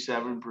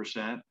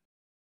 87%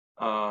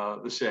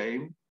 the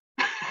same.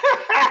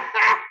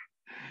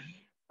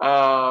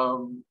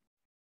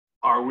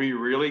 Are we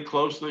really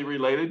closely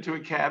related to a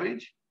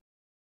cabbage?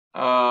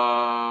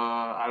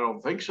 I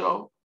don't think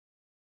so.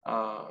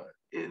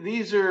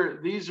 These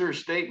are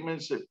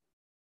statements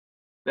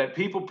that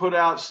people put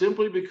out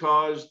simply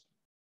because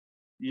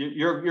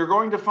you're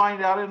going to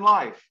find out in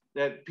life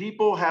that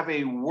people have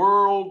a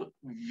world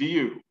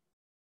view.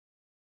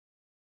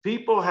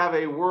 People have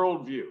a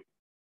world view.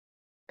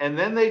 And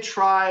then they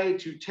try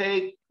to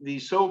take the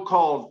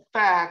so-called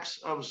facts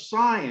of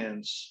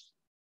science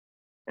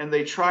and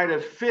they try to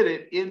fit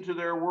it into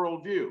their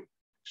worldview.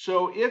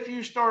 So if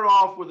you start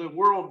off with a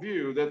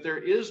worldview that there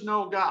is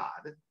no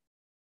God,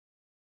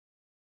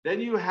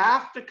 then you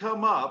have to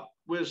come up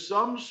with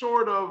some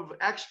sort of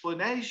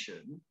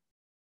explanation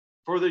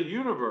for the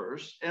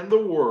universe and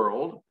the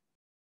world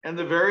and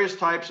the various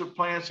types of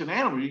plants and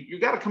animals. You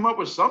got to come up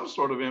with some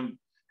sort of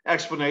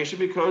explanation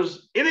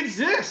because it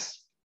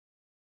exists.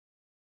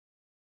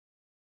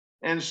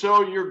 And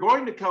so you're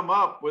going to come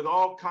up with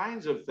all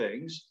kinds of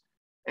things.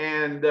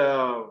 And,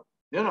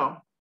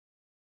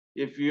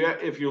 if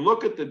you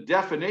look at the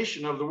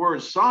definition of the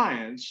word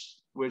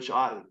science, which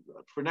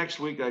for next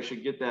week, I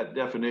should get that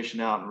definition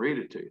out and read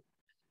it to you.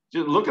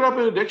 Just look it up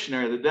in a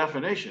dictionary, the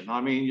definition.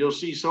 I mean, you'll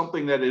see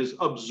something that is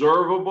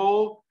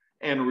observable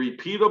and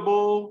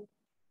repeatable.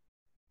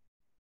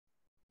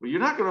 But you're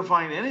not going to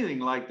find anything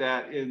like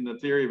that in the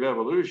theory of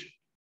evolution.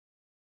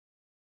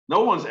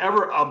 No one's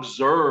ever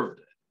observed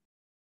it.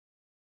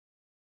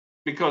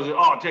 because it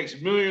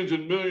takes millions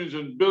and millions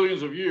and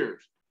billions of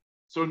years.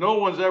 So no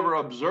one's ever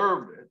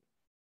observed it.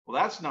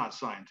 Well, that's not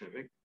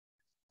scientific.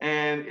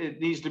 And it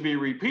needs to be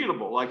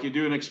repeatable. Like you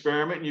do an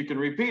experiment and you can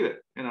repeat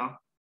it,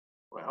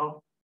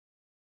 Well,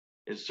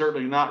 it's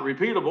certainly not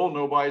repeatable.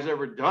 Nobody's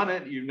ever done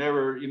it. You've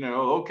never,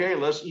 okay,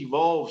 let's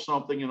evolve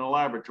something in a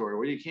laboratory.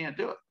 Well, you can't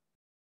do it.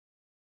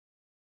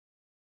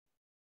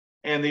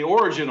 And the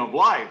origin of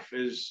life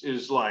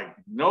is like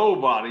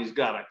nobody's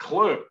got a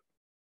clue.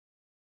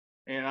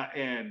 And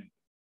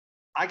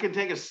I can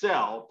take a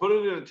cell, put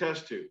it in a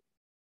test tube.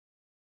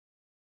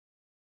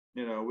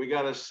 We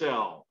got a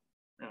cell,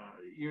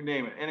 you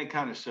name it, any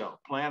kind of cell,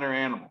 plant or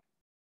animal.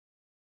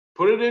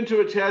 Put it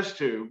into a test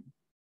tube,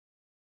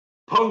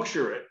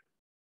 puncture it.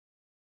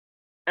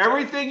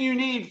 Everything you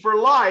need for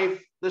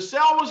life, the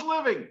cell was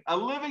living, a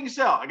living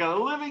cell. I got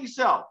a living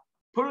cell.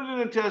 Put it in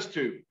a test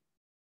tube.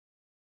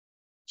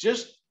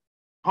 Just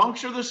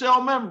puncture the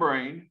cell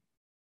membrane,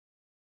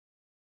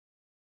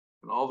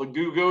 and all the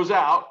goo goes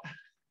out.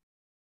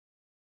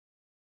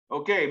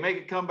 Okay, make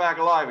it come back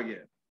alive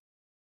again.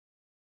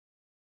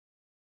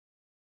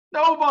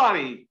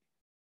 Nobody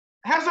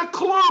has a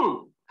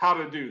clue how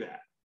to do that.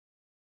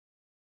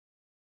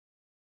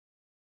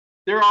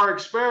 There are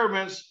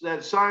experiments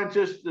that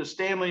scientists, the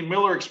Stanley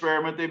Miller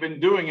experiment, they've been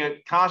doing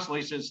it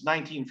constantly since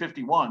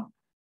 1951,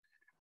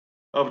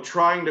 of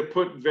trying to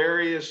put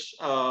various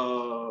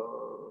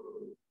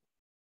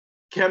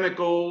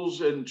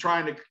chemicals and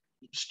trying to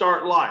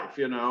start life,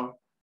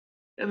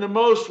 And the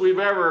most we've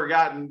ever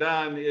gotten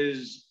done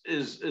is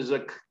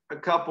a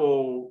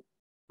couple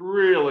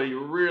really,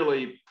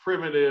 really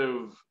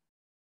primitive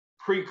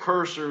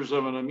precursors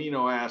of an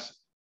amino acid.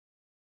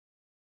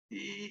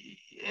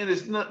 And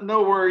it's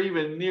nowhere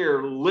even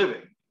near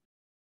living.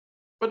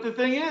 But the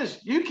thing is,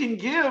 you can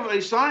give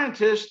a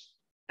scientist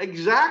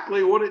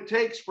exactly what it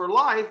takes for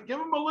life. Give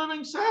him a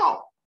living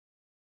cell.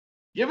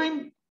 Give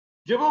him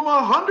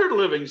 100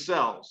 living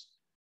cells.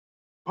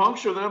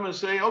 Puncture them and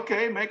say,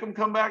 okay, make them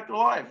come back to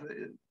life.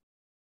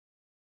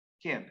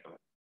 Can't do it.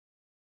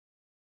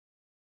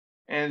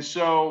 And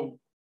so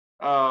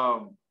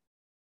I've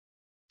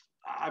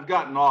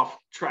gotten off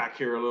track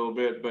here a little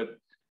bit, but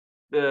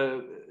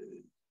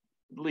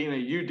Lena,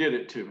 you did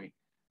it to me.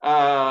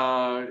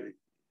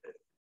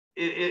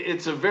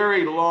 It's a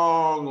very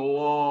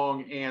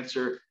long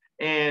answer,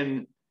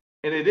 and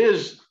it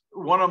is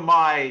one of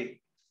my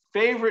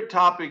favorite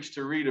topics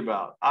to read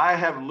about. I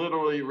have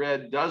literally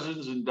read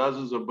dozens and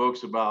dozens of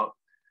books about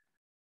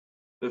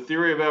the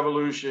theory of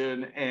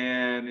evolution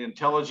and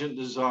intelligent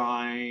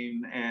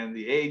design and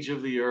the age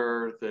of the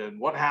earth and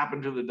what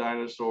happened to the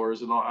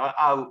dinosaurs and all.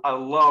 I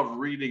love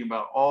reading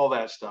about all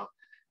that stuff.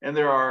 And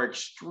there are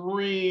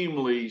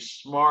extremely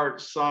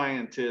smart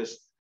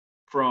scientists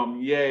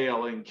from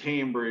Yale and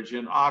Cambridge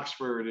and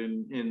Oxford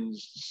and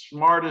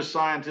smartest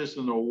scientists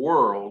in the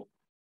world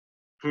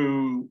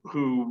who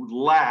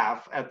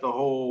laugh at the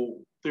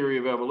whole theory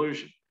of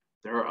evolution.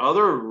 There are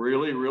other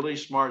really, really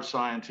smart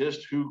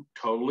scientists who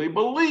totally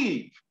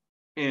believe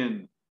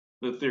in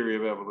the theory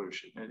of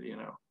evolution. And,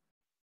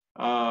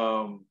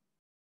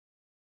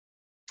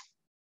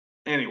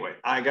 anyway,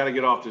 I got to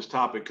get off this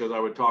topic because I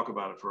would talk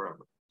about it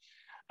forever.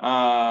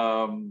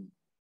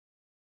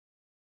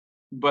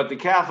 But the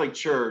Catholic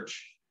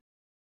Church,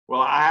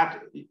 well, I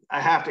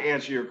have to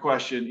answer your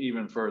question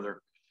even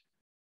further.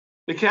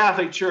 The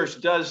Catholic Church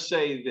does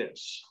say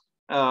this.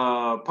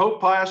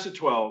 Pope Pius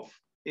XII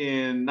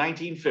in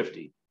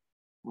 1950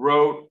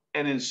 wrote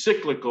an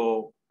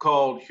encyclical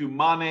called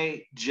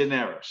Humane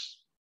Generis.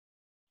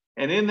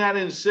 And in that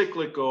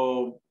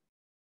encyclical,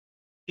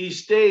 he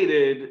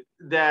stated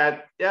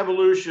that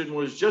evolution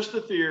was just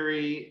a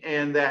theory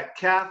and that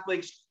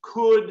Catholics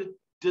could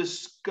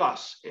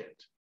discuss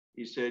it.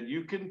 He said,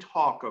 you can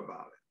talk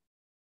about it,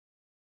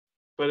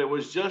 but it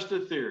was just a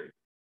theory.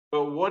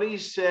 But what he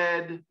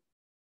said,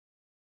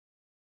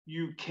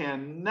 you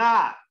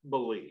cannot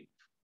believe.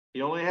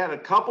 He only had a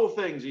couple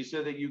things he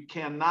said that you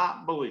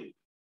cannot believe.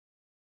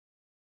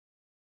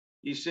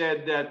 He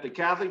said that the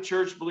Catholic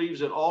Church believes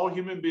that all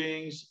human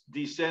beings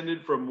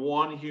descended from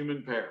one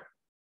human pair.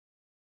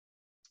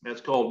 That's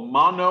called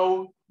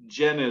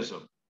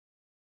monogenism.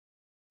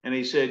 And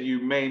he said, you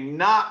may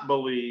not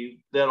believe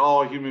that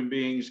all human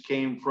beings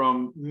came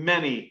from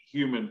many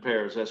human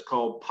pairs. That's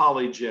called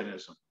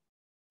polygenism.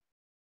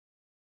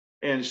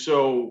 And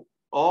so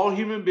all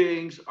human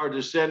beings are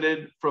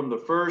descended from the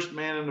first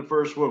man and the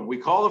first woman. We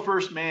call the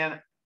first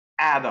man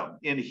Adam.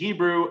 In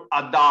Hebrew,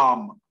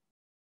 Adam.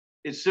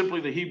 It's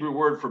simply the Hebrew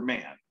word for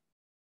man.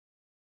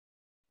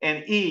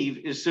 And Eve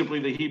is simply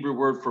the Hebrew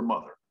word for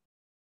mother.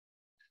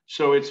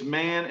 So it's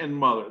man and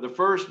mother, the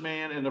first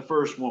man and the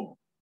first woman.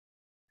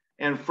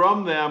 And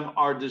from them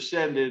are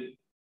descended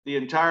the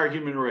entire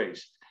human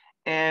race.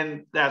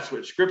 And that's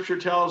what Scripture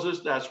tells us.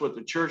 That's what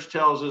the church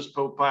tells us.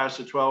 Pope Pius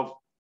XII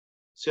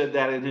said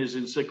that in his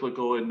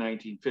encyclical in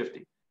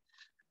 1950.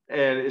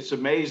 And it's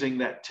amazing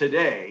that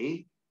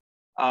today,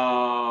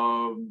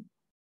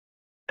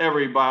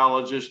 every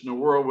biologist in the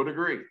world would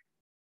agree.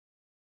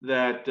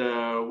 that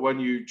when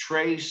you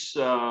trace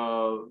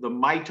the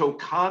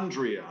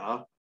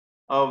mitochondria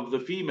of the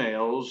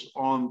females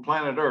on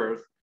planet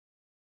Earth,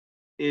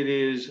 it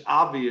is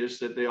obvious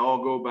that they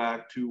all go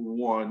back to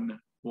one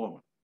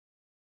woman.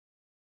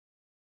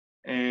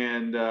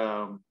 And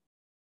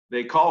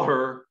they call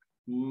her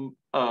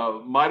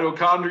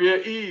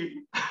mitochondria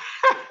Eve.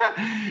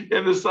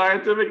 In the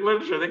scientific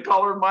literature, they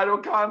call her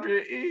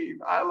mitochondria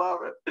Eve. I love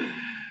it.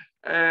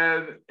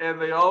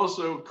 And they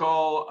also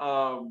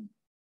call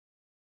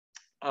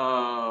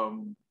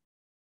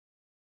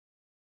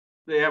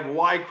they have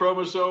Y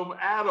chromosome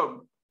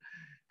Adam,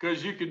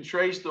 because you can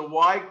trace the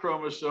Y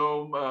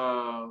chromosome.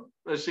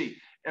 Let's see,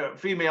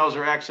 females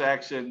are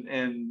XX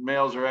and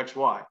males are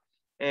XY,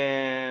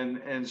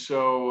 and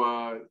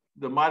so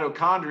the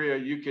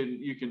mitochondria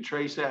you can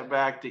trace that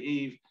back to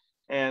Eve,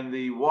 and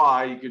the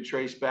Y you can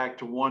trace back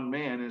to one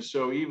man. And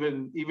so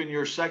even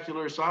your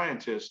secular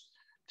scientists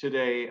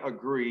today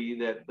agree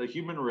that the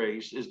human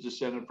race is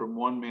descended from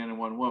one man and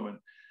one woman.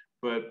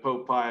 But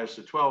Pope Pius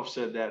XII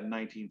said that in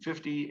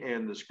 1950,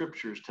 and the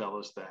scriptures tell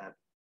us that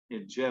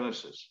in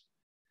Genesis.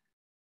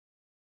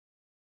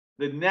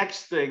 The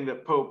next thing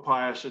that Pope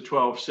Pius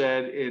XII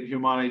said in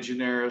Humani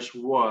Generis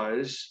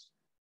was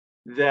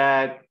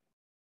that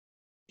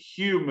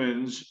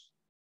humans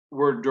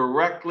were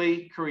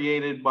directly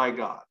created by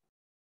God.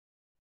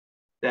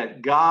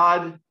 That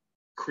God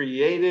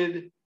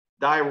created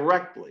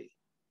directly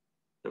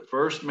the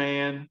first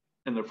man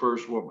and the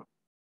first woman.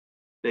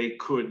 They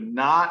could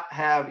not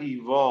have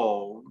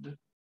evolved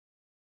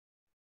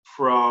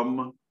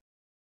from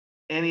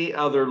any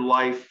other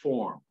life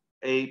form,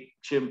 ape,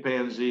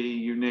 chimpanzee,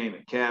 you name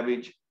it,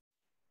 cabbage.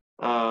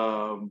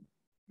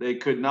 They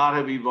could not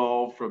have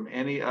evolved from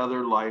any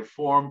other life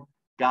form.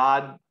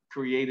 God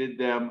created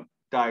them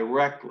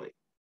directly.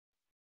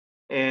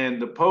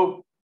 And the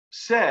Pope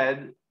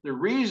said the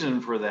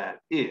reason for that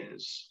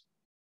is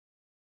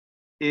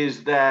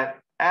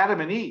that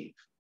Adam and Eve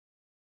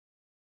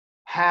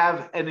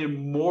have an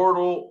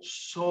immortal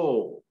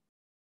soul.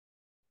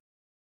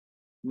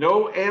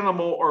 No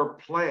animal or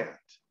plant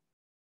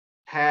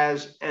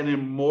has an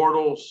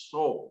immortal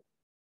soul.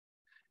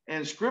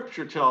 And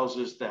scripture tells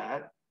us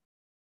that,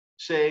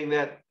 saying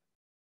that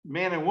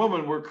man and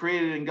woman were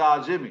created in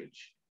God's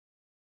image.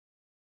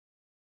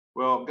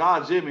 Well,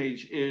 God's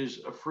image is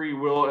a free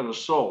will and a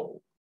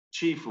soul,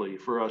 chiefly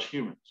for us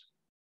humans.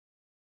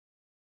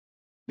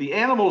 The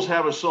animals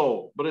have a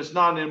soul, but it's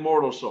not an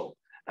immortal soul.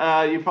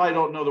 You probably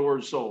don't know the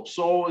word soul.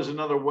 Soul is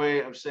another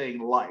way of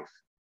saying life.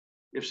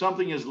 If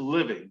something is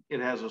living, it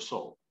has a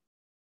soul.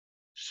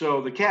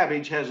 So the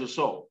cabbage has a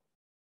soul.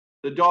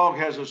 The dog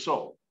has a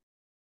soul.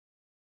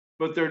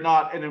 But they're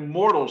not an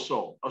immortal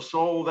soul, a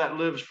soul that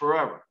lives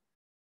forever.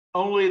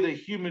 Only the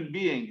human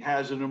being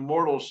has an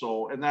immortal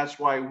soul, and that's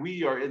why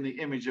we are in the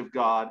image of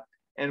God,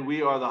 and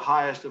we are the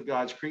highest of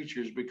God's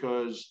creatures,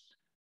 because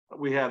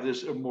we have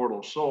this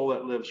immortal soul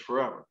that lives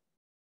forever.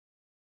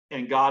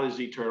 And God is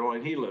eternal,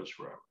 and he lives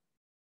forever.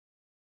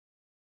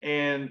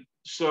 And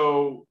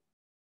so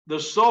the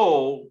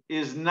soul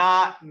is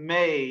not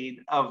made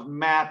of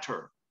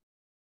matter.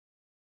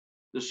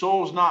 The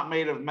soul is not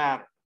made of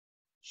matter.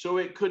 So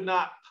it could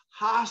not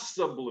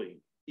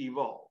possibly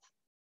evolve.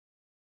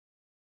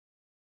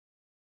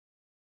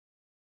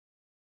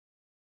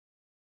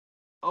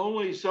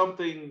 Only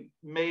something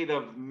made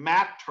of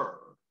matter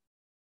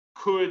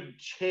could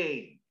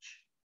change.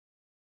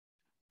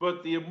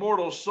 But the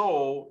immortal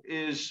soul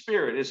is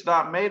spirit. It's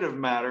not made of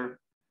matter.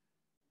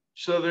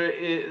 So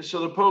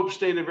the Pope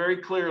stated very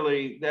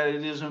clearly that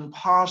it is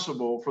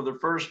impossible for the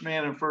first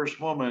man and first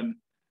woman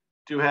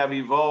to have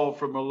evolved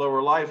from a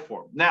lower life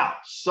form. Now,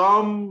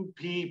 some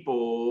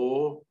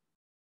people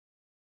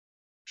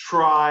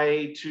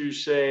try to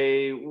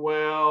say,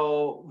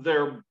 well,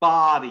 their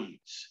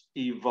bodies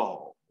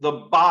evolved. The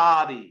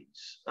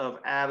bodies of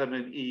Adam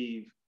and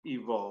Eve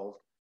evolved.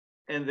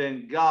 And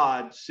then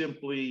God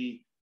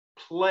simply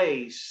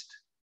placed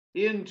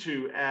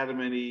into Adam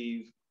and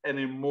Eve an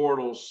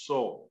immortal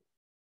soul.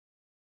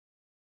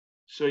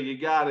 So you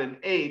got an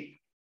ape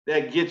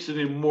that gets an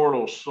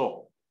immortal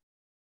soul.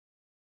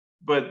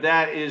 But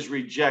that is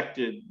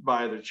rejected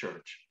by the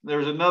church.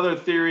 There's another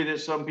theory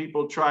that some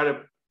people try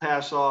to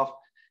pass off.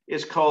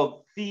 It's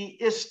called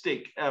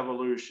theistic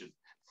evolution.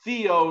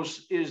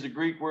 Theos is the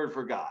Greek word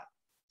for God.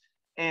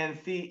 And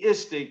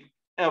theistic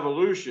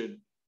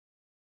evolution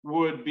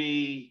would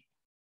be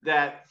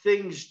that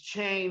things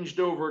changed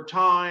over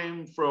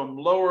time from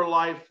lower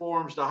life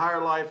forms to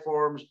higher life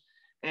forms.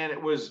 And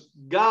it was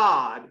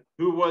God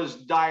who was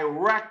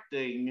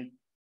directing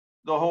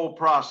the whole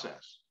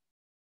process.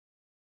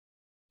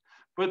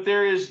 But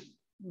there is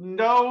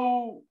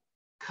no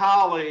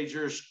college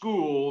or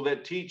school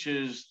that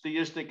teaches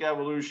theistic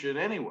evolution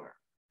anywhere,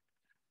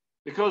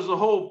 because the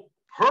whole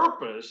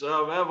purpose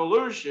of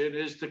evolution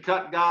is to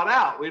cut God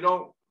out. We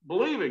don't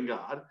believe in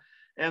God,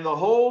 and the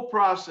whole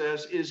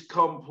process is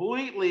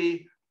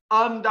completely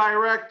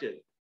undirected.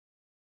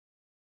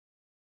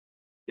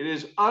 It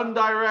is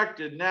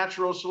undirected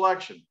natural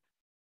selection.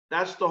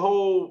 That's the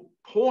whole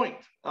point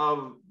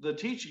of the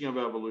teaching of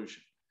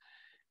evolution.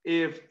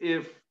 If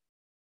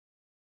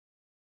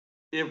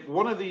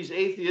one of these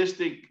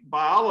atheistic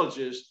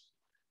biologists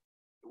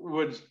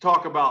would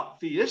talk about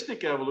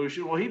theistic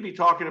evolution, well, he'd be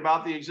talking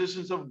about the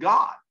existence of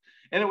God.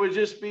 And it would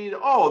just be,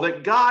 oh,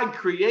 that God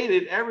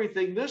created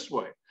everything this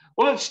way.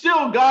 Well, it's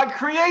still God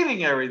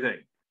creating everything.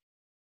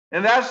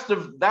 And that's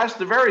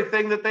the very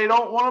thing that they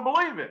don't want to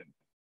believe in.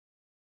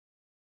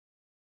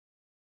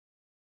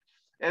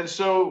 And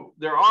so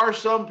there are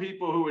some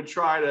people who would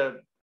try to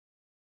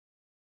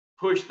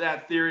push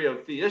that theory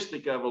of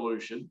theistic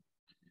evolution.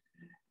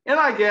 And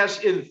I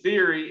guess in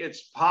theory,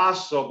 it's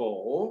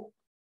possible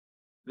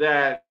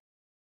that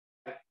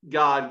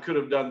God could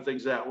have done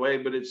things that way,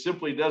 but it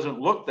simply doesn't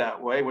look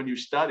that way when you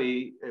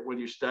study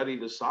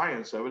the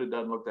science of it. It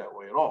doesn't look that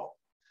way at all.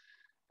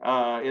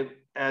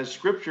 As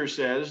Scripture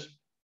says,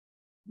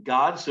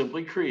 God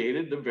simply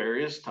created the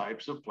various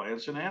types of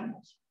plants and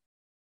animals.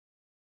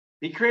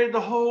 He created the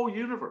whole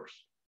universe,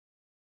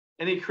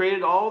 and he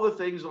created all the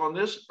things on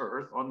this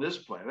earth, on this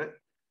planet,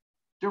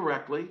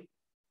 directly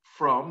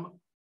from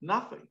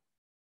nothing.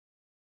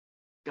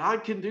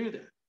 God can do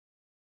that.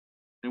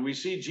 And we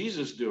see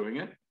Jesus doing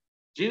it.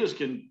 Jesus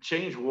can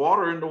change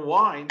water into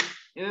wine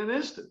in an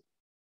instant.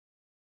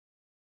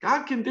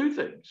 God can do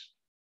things,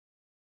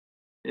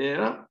 you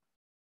know,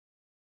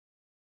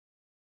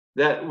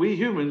 that we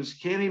humans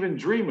can't even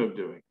dream of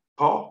doing.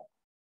 Paul?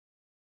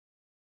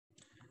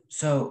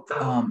 So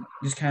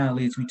this kind of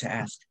leads me to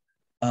ask,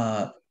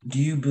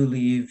 do you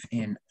believe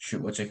in,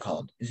 what's it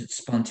called? Is it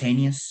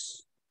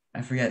spontaneous?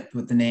 I forget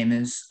what the name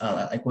is.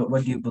 Like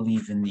what do you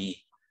believe in the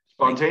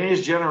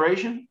Spontaneous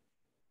generation?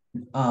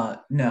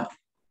 No.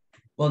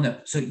 Well, no.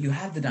 So you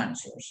had the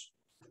dinosaurs,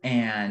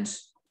 and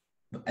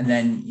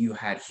then you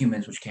had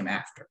humans, which came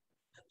after.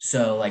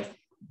 So like,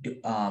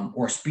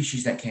 or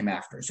species that came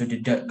after. So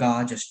did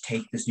God just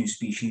take this new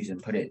species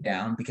and put it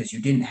down because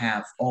you didn't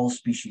have all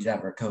species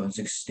ever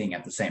coexisting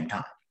at the same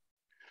time?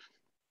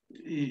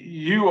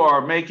 You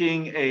are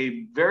making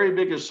a very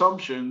big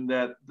assumption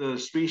that the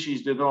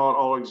species did not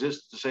all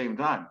exist at the same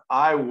time.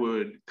 I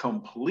would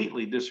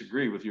completely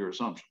disagree with your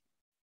assumption.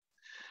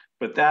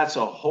 But that's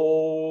a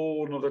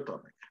whole nother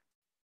topic.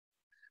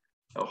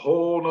 A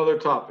whole nother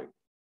topic.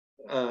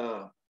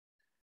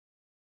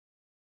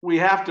 We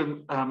have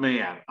to,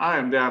 man, I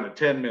am down to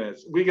 10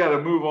 minutes. We got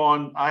to move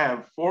on. I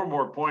have 4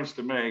 more points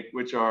to make,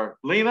 which are,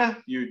 Lena,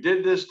 you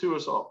did this to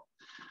us all.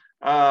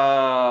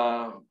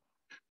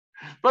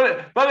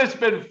 But it's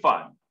been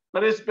fun.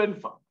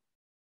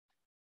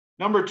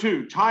 Number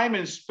 2, time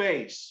and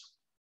space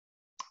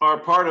are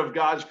part of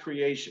God's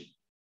creation.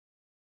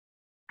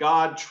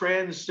 God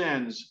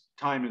transcends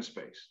time and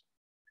space.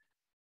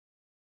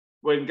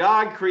 When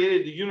God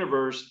created the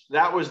universe,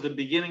 that was the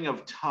beginning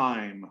of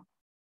time.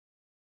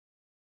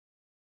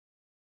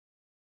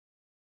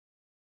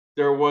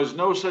 There was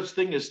no such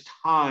thing as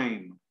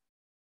time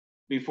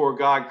before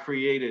God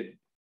created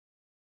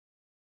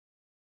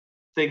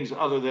things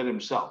other than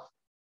himself.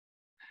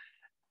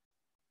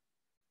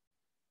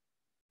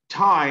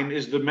 Time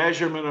is the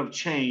measurement of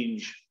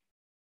change.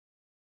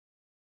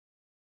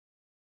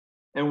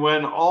 And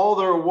when all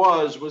there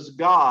was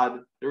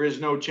God, there is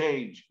no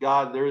change.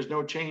 There is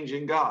no change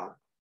in God.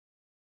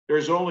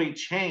 There's only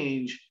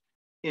change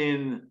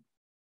in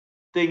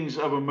things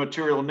of a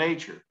material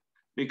nature,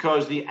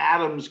 because the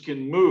atoms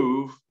can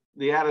move,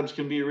 the atoms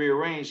can be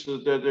rearranged so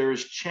that there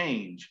is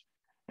change.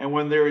 And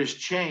when there is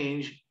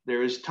change,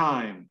 there is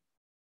time.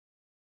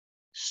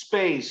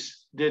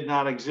 Space did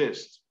not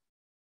exist.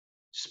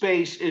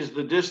 Space is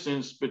the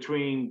distance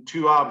between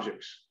 2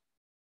 objects.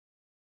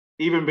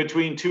 Even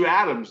between 2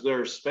 atoms,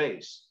 there is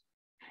space.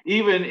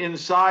 Even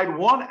inside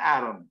 1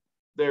 atom,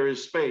 there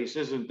is space,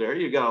 isn't there?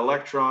 You got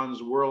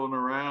electrons whirling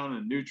around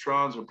and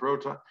neutrons and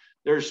protons.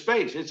 There's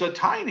space. It's a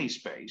tiny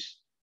space,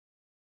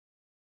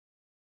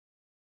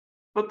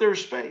 but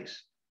there's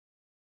space.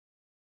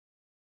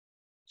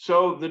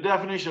 So the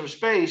definition of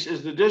space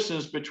is the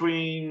distance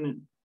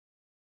between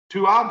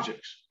 2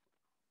 objects.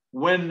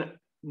 When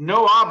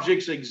no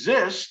objects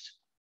exist,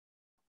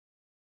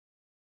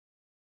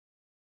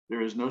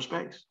 there is no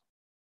space.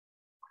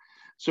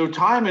 So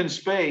time and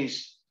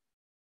space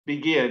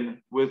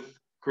begin with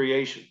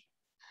creation.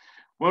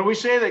 When we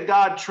say that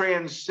God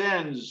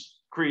transcends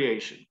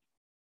creation,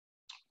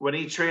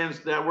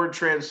 that word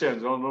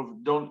transcends, I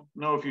don't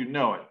know if you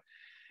know it.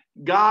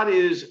 God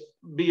is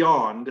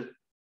beyond,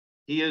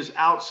 he is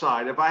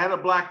outside. If I had a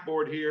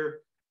blackboard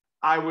here,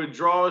 I would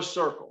draw a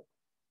circle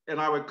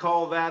and I would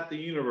call that the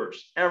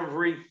universe.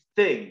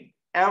 Everything.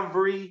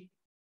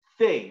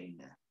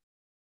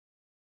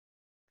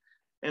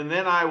 And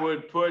then I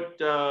would put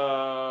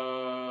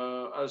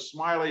a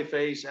smiley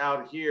face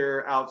out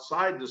here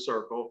outside the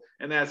circle,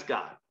 and that's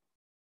God.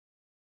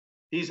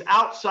 He's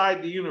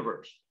outside the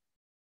universe.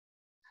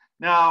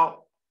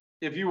 Now,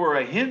 if you were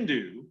a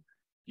Hindu,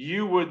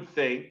 you would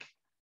think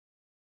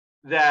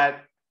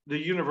that the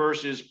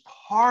universe is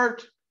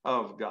part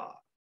of God.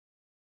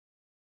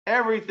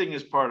 Everything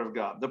is part of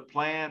God. The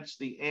plants,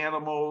 the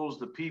animals,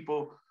 the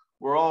people,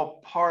 we're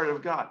all part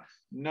of God.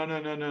 No,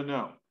 no, no, no,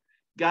 no.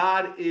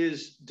 God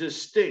is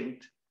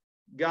distinct.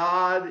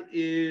 God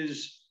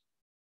is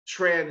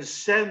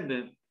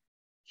transcendent.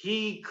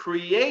 He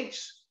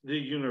creates the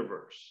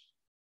universe,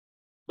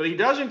 but he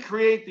doesn't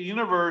create the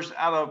universe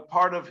out of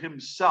part of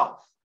himself.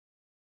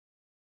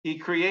 He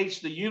creates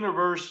the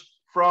universe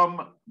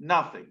from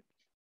nothing.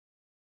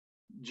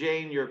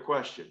 Jane, your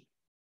question.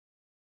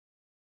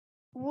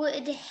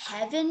 Would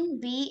heaven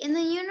be in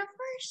the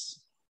universe?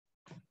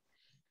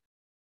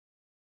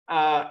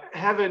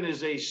 Heaven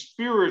is a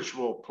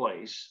spiritual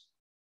place,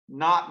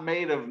 not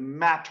made of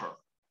matter.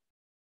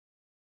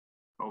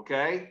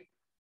 Okay?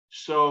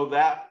 So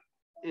that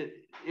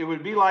it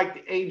would be like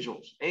the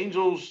angels.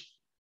 Angels,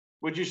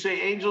 would you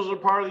say angels are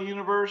part of the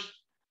universe?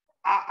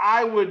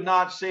 I would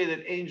not say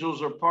that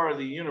angels are part of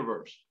the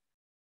universe,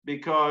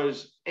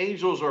 because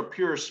angels are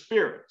pure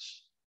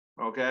spirits.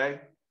 Okay?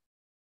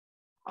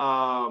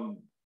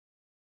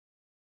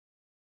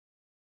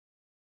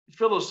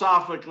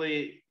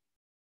 Philosophically,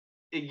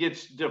 it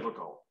gets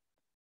difficult.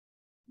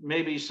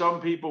 Maybe some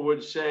people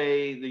would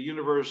say the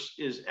universe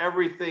is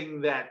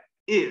everything that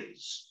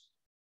is.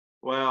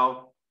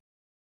 Well,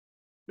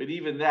 but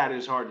even that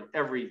is hard.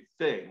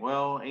 Everything.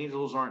 Well,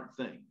 angels aren't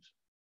things.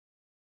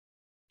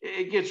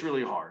 It gets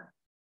really hard.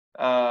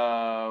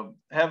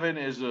 Heaven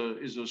is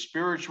a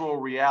spiritual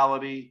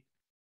reality,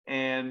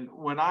 and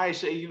when I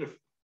say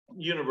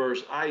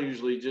universe, I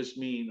usually just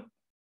mean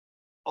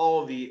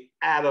all the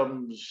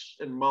atoms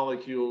and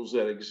molecules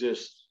that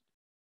exist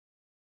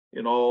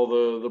in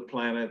all the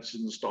planets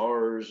and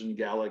stars and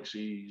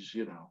galaxies,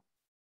 you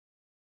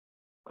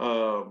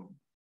know.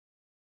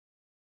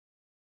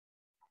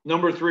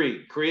 Number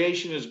 3,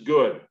 creation is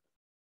good.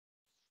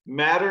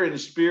 Matter and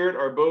spirit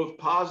are both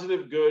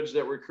positive goods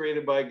that were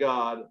created by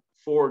God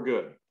for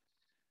good.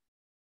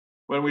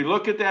 When we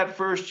look at that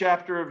first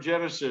chapter of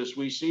Genesis,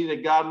 we see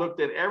that God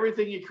looked at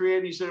everything he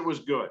created. He said it was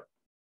good.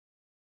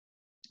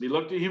 He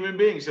looked at human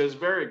beings, says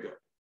very good.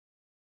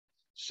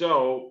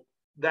 So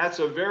that's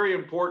a very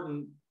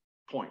important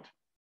point.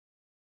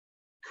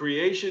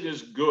 Creation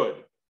is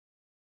good.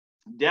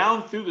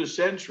 Down through the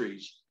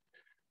centuries,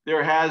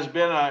 there has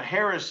been a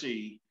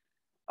heresy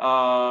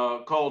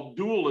called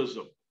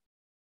dualism,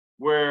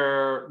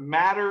 where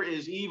matter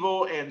is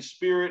evil and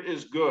spirit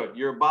is good.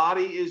 Your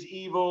body is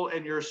evil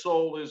and your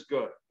soul is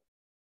good.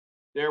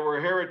 There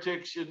were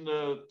heretics in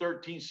the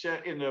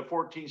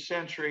 14th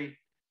century,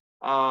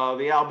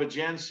 the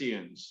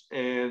Albigensians,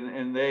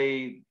 and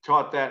they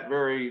taught that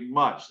very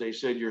much. They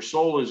said your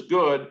soul is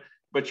good,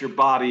 but your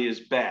body is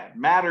bad.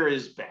 Matter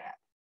is bad.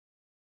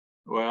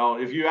 Well,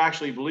 if you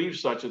actually believe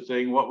such a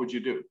thing, what would you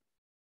do?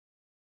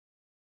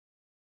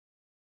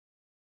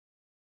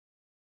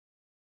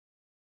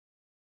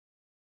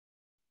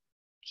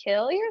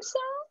 Kill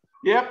yourself?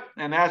 Yep,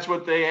 and that's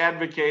what they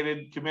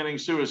advocated, committing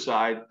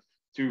suicide,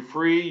 to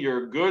free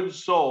your good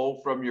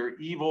soul from your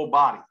evil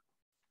body.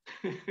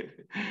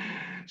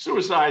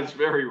 Suicide's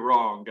very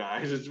wrong,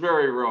 guys. It's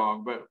very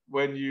wrong. But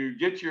when you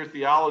get your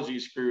theology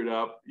screwed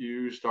up,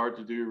 you start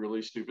to do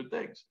really stupid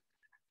things.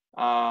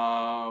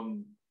 God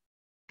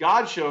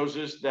shows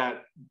us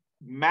that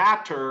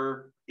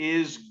matter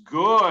is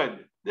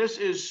good. This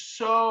is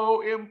so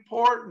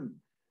important.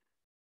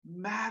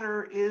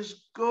 Matter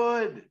is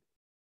good.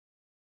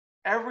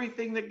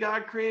 Everything that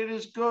God created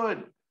is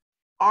good.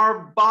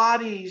 Our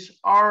bodies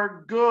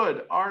are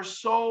good. Our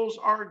souls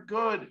are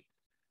good.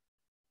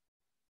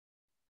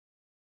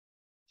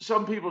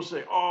 Some people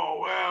say,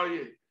 oh, well,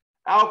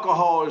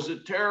 alcohol is a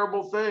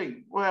terrible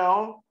thing.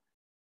 Well,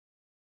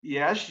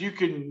 yes, you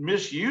can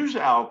misuse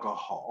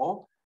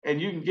alcohol and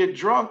you can get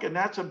drunk, and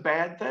that's a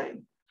bad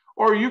thing.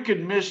 Or you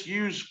can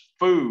misuse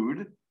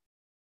food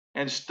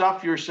and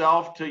stuff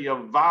yourself till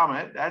you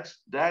vomit.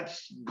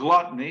 That's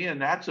gluttony,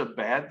 and that's a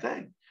bad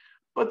thing.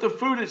 But the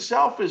food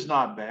itself is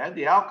not bad.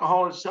 The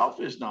alcohol itself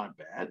is not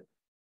bad.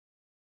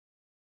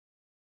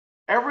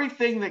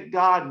 Everything that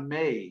God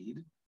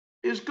made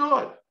is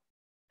good.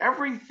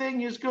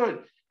 Everything is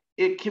good.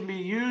 It can be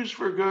used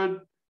for good.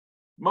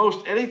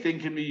 Most anything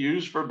can be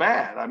used for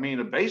bad. I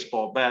mean, a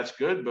baseball bat's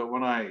good, but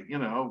when I,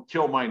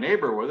 kill my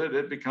neighbor with it,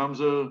 it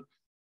becomes a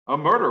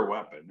murder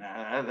weapon.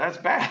 That's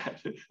bad.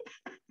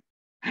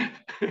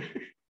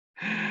 It's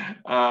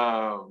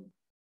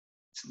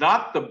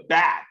not the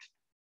bat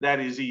that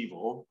is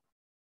evil.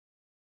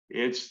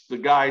 It's the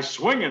guy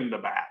swinging the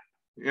bat,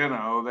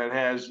 that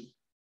has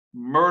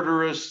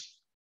murderous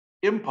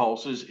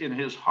impulses in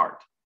his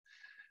heart.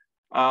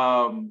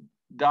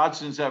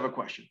 Dodsons have a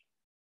question.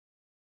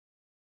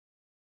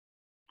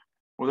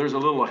 Well, there's a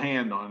little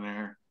hand on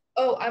there.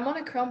 Oh, I'm on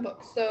a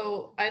Chromebook,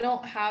 so I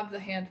don't have the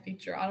hand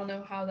feature. I don't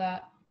know how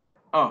that.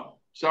 Oh,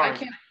 sorry.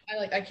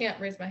 I can't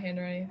raise my hand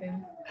or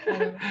anything.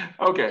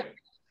 Okay.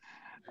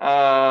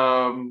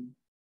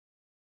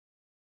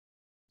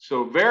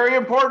 So very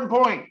important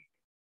point,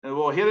 and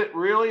we'll hit it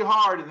really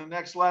hard in the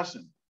next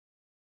lesson.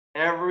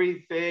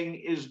 Everything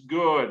is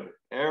good.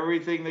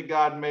 Everything that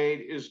God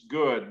made is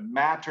good.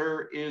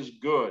 Matter is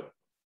good.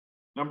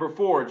 Number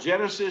 4,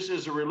 Genesis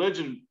is a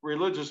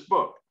religious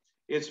book.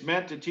 It's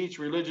meant to teach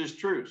religious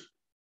truths.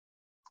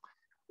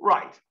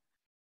 Right.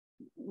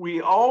 We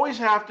always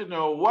have to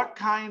know what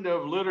kind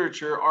of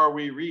literature are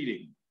we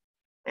reading.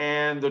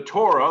 And the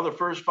Torah, the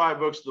first 5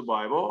 books of the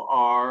Bible,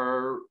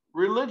 are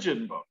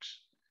religion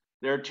books.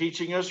 They're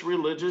teaching us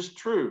religious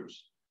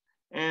truths.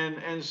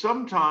 And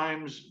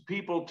sometimes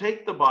people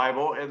take the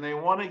Bible and they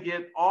want to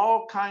get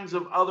all kinds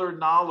of other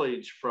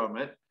knowledge from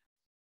it,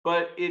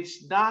 but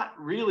it's not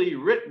really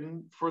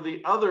written for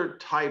the other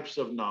types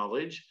of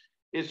knowledge.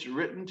 It's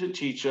written to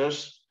teach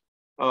us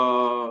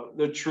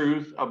the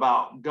truth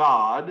about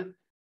God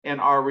and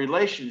our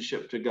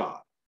relationship to God.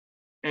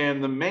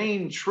 And the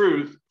main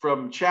truth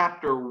from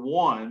chapter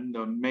 1,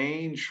 the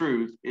main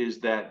truth is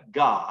that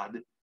God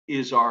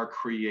is our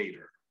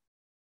creator.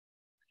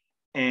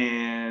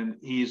 And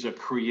he's a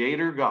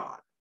creator God.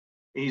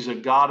 He's a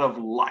God of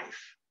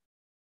life.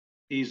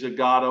 He's a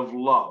God of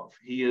love.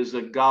 He is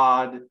a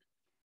God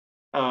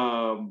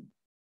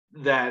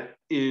that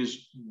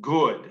is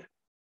good,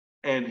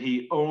 and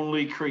he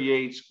only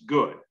creates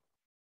good.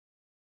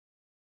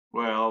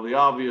 Well, the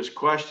obvious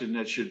question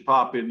that should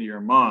pop into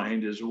your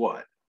mind is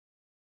what?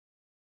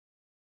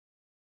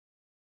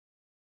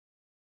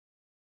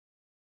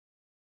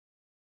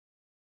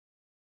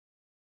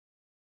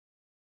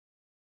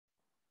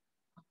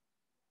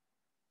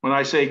 When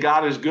I say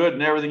God is good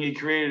and everything he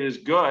created is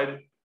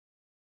good,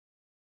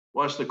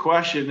 what's the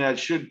question that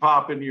should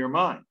pop into your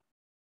mind?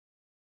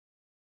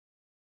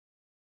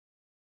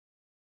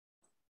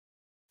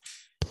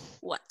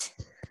 What?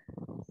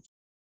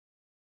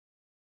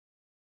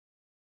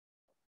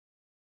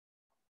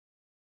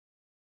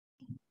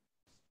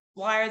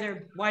 Why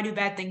do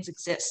bad things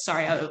exist?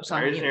 Sorry, I was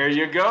on mute. There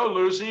you go,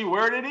 Lucy.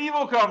 Where did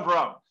evil come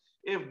from?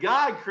 If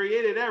God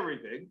created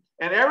everything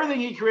and everything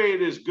he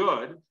created is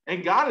good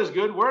and God is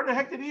good, where the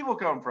heck did evil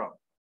come from?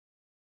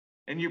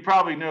 And you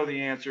probably know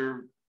the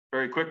answer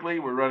very quickly.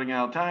 We're running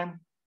out of time.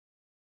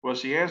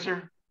 What's the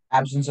answer?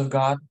 Absence of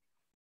God.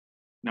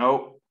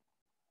 No.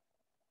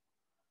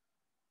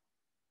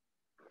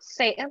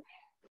 Satan.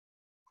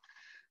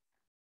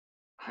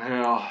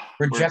 Well,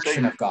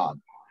 Rejection of God.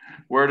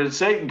 Where did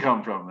Satan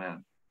come from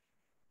then?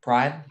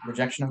 Pride,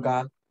 rejection of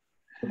God,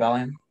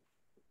 rebellion.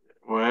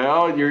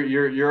 Well,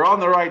 you're on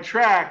the right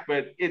track,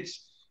 but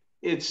it's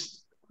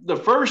the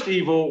first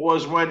evil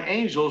was when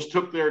angels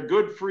took their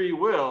good free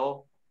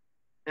will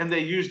and they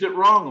used it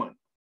wrongly.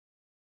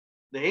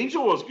 The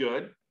angel was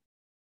good,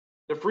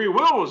 the free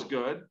will was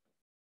good,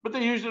 but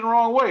they used it the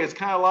wrong way. It's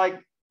kind of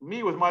like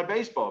me with my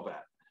baseball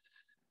bat.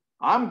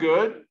 I'm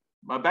good,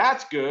 my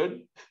bat's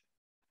good,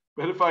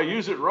 but if I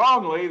use it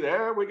wrongly,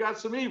 there we got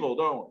some evil,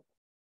 don't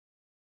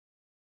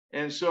we?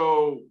 And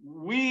so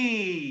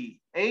we,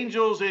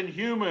 angels and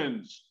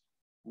humans,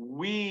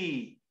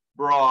 we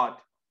brought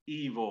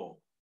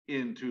evil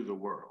into the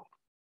world,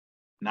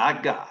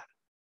 not God.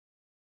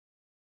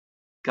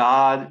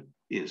 God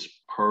is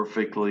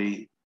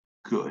perfectly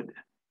good.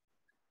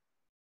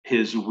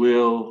 His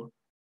will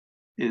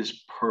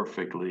is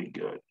perfectly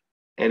good,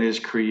 and his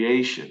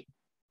creation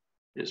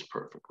is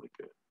perfectly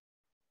good.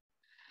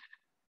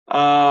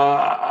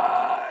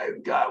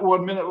 I've got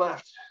 1 minute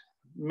left.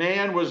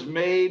 Man was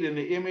made in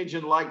the image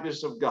and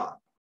likeness of God.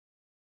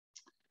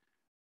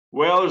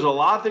 Well, there's a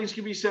lot of things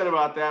can be said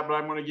about that, but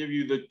I'm going to give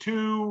you the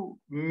 2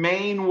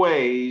 main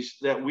ways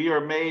that we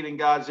are made in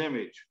God's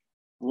image.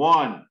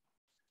 1,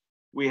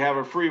 we have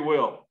a free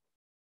will.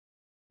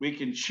 We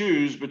can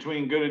choose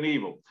between good and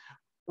evil.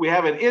 We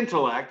have an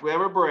intellect, we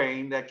have a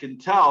brain that can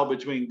tell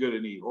between good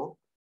and evil.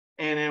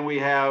 And then we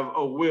have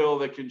a will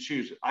that can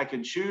choose it. I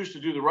can choose to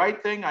do the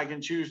right thing. I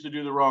can choose to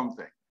do the wrong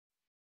thing.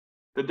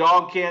 The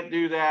dog can't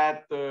do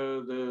that.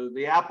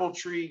 The apple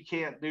tree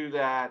can't do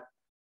that.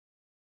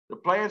 The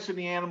plants and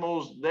the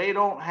animals, they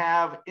don't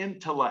have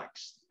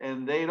intellects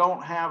and they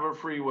don't have a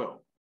free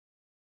will.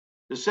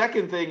 The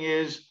second thing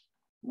is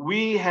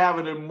we have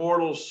an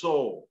immortal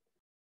soul.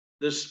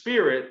 The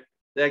spirit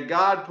that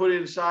God put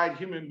inside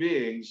human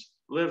beings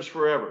lives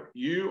forever.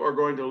 You are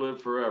going to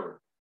live forever.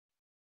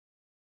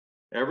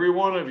 Every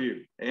one of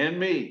you and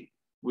me,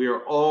 we are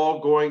all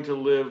going to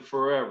live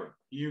forever.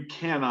 You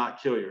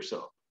cannot kill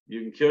yourself.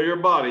 You can kill your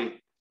body,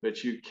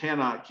 but you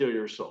cannot kill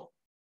your soul.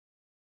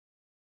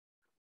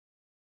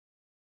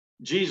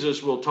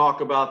 Jesus will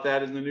talk about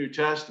that in the New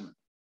Testament.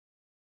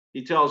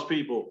 He tells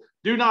people,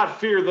 do not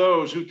fear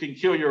those who can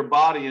kill your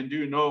body and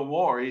do no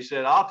more. He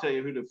said, I'll tell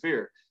you who to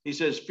fear. He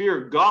says, fear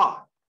God,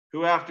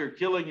 who after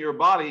killing your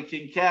body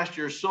can cast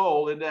your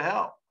soul into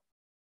hell.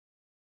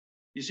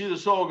 You see, the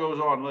soul goes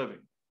on living.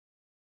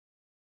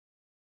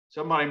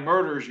 Somebody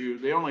murders you,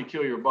 they only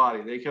kill your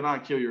body. They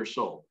cannot kill your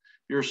soul.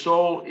 Your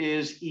soul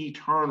is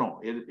eternal.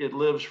 It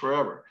lives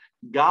forever.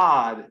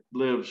 God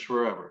lives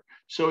forever.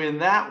 So in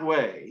that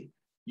way,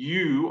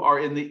 you are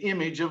in the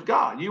image of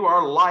God. You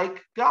are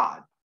like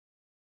God.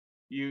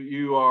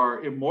 You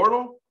are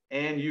immortal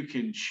and you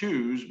can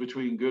choose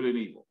between good and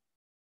evil.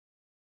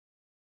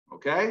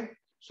 Okay?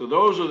 So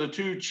those are the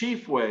 2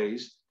 chief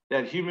ways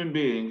that human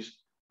beings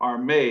are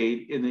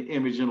made in the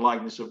image and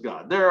likeness of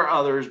God. There are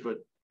others, but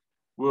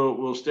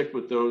we'll stick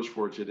with those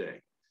for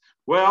today.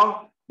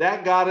 Well,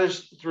 that got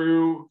us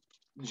through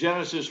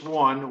Genesis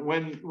 1.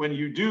 When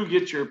you do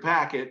get your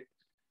packet,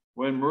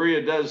 when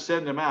Maria does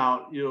send them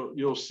out,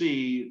 you'll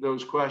see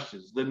those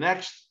questions. The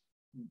next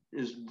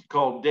is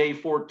called day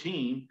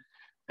 14,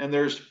 and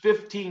there's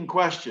 15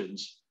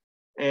 questions,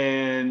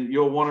 and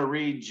you'll want to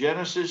read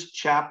Genesis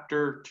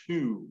chapter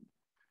 2.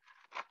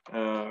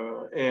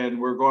 And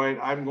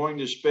I'm going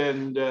to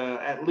spend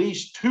at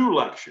least 2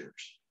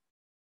 lectures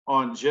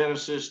on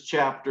Genesis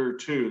chapter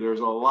 2. There's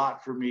a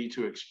lot for me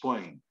to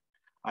explain.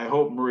 I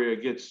hope Maria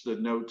gets the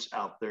notes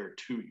out there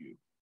to you.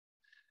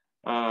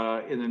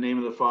 In the name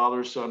of the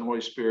Father, Son,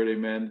 Holy Spirit,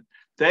 amen.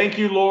 Thank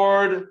you,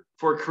 Lord,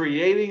 for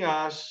creating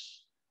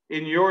us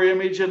in your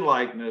image and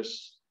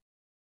likeness.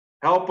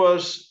 Help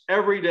us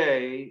every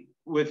day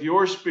with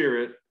your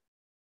Spirit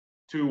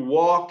to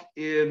walk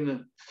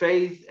in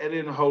faith and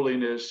in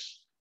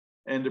holiness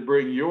and to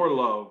bring your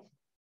love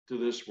to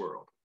this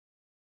world.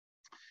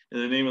 In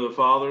the name of the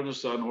Father, and the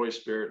Son, and Holy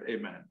Spirit,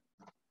 amen.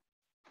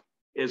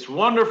 It's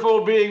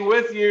wonderful being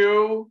with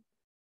you.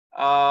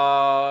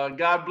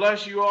 God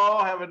bless you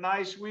all. Have a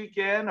nice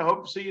weekend. I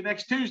hope to see you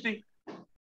next Tuesday.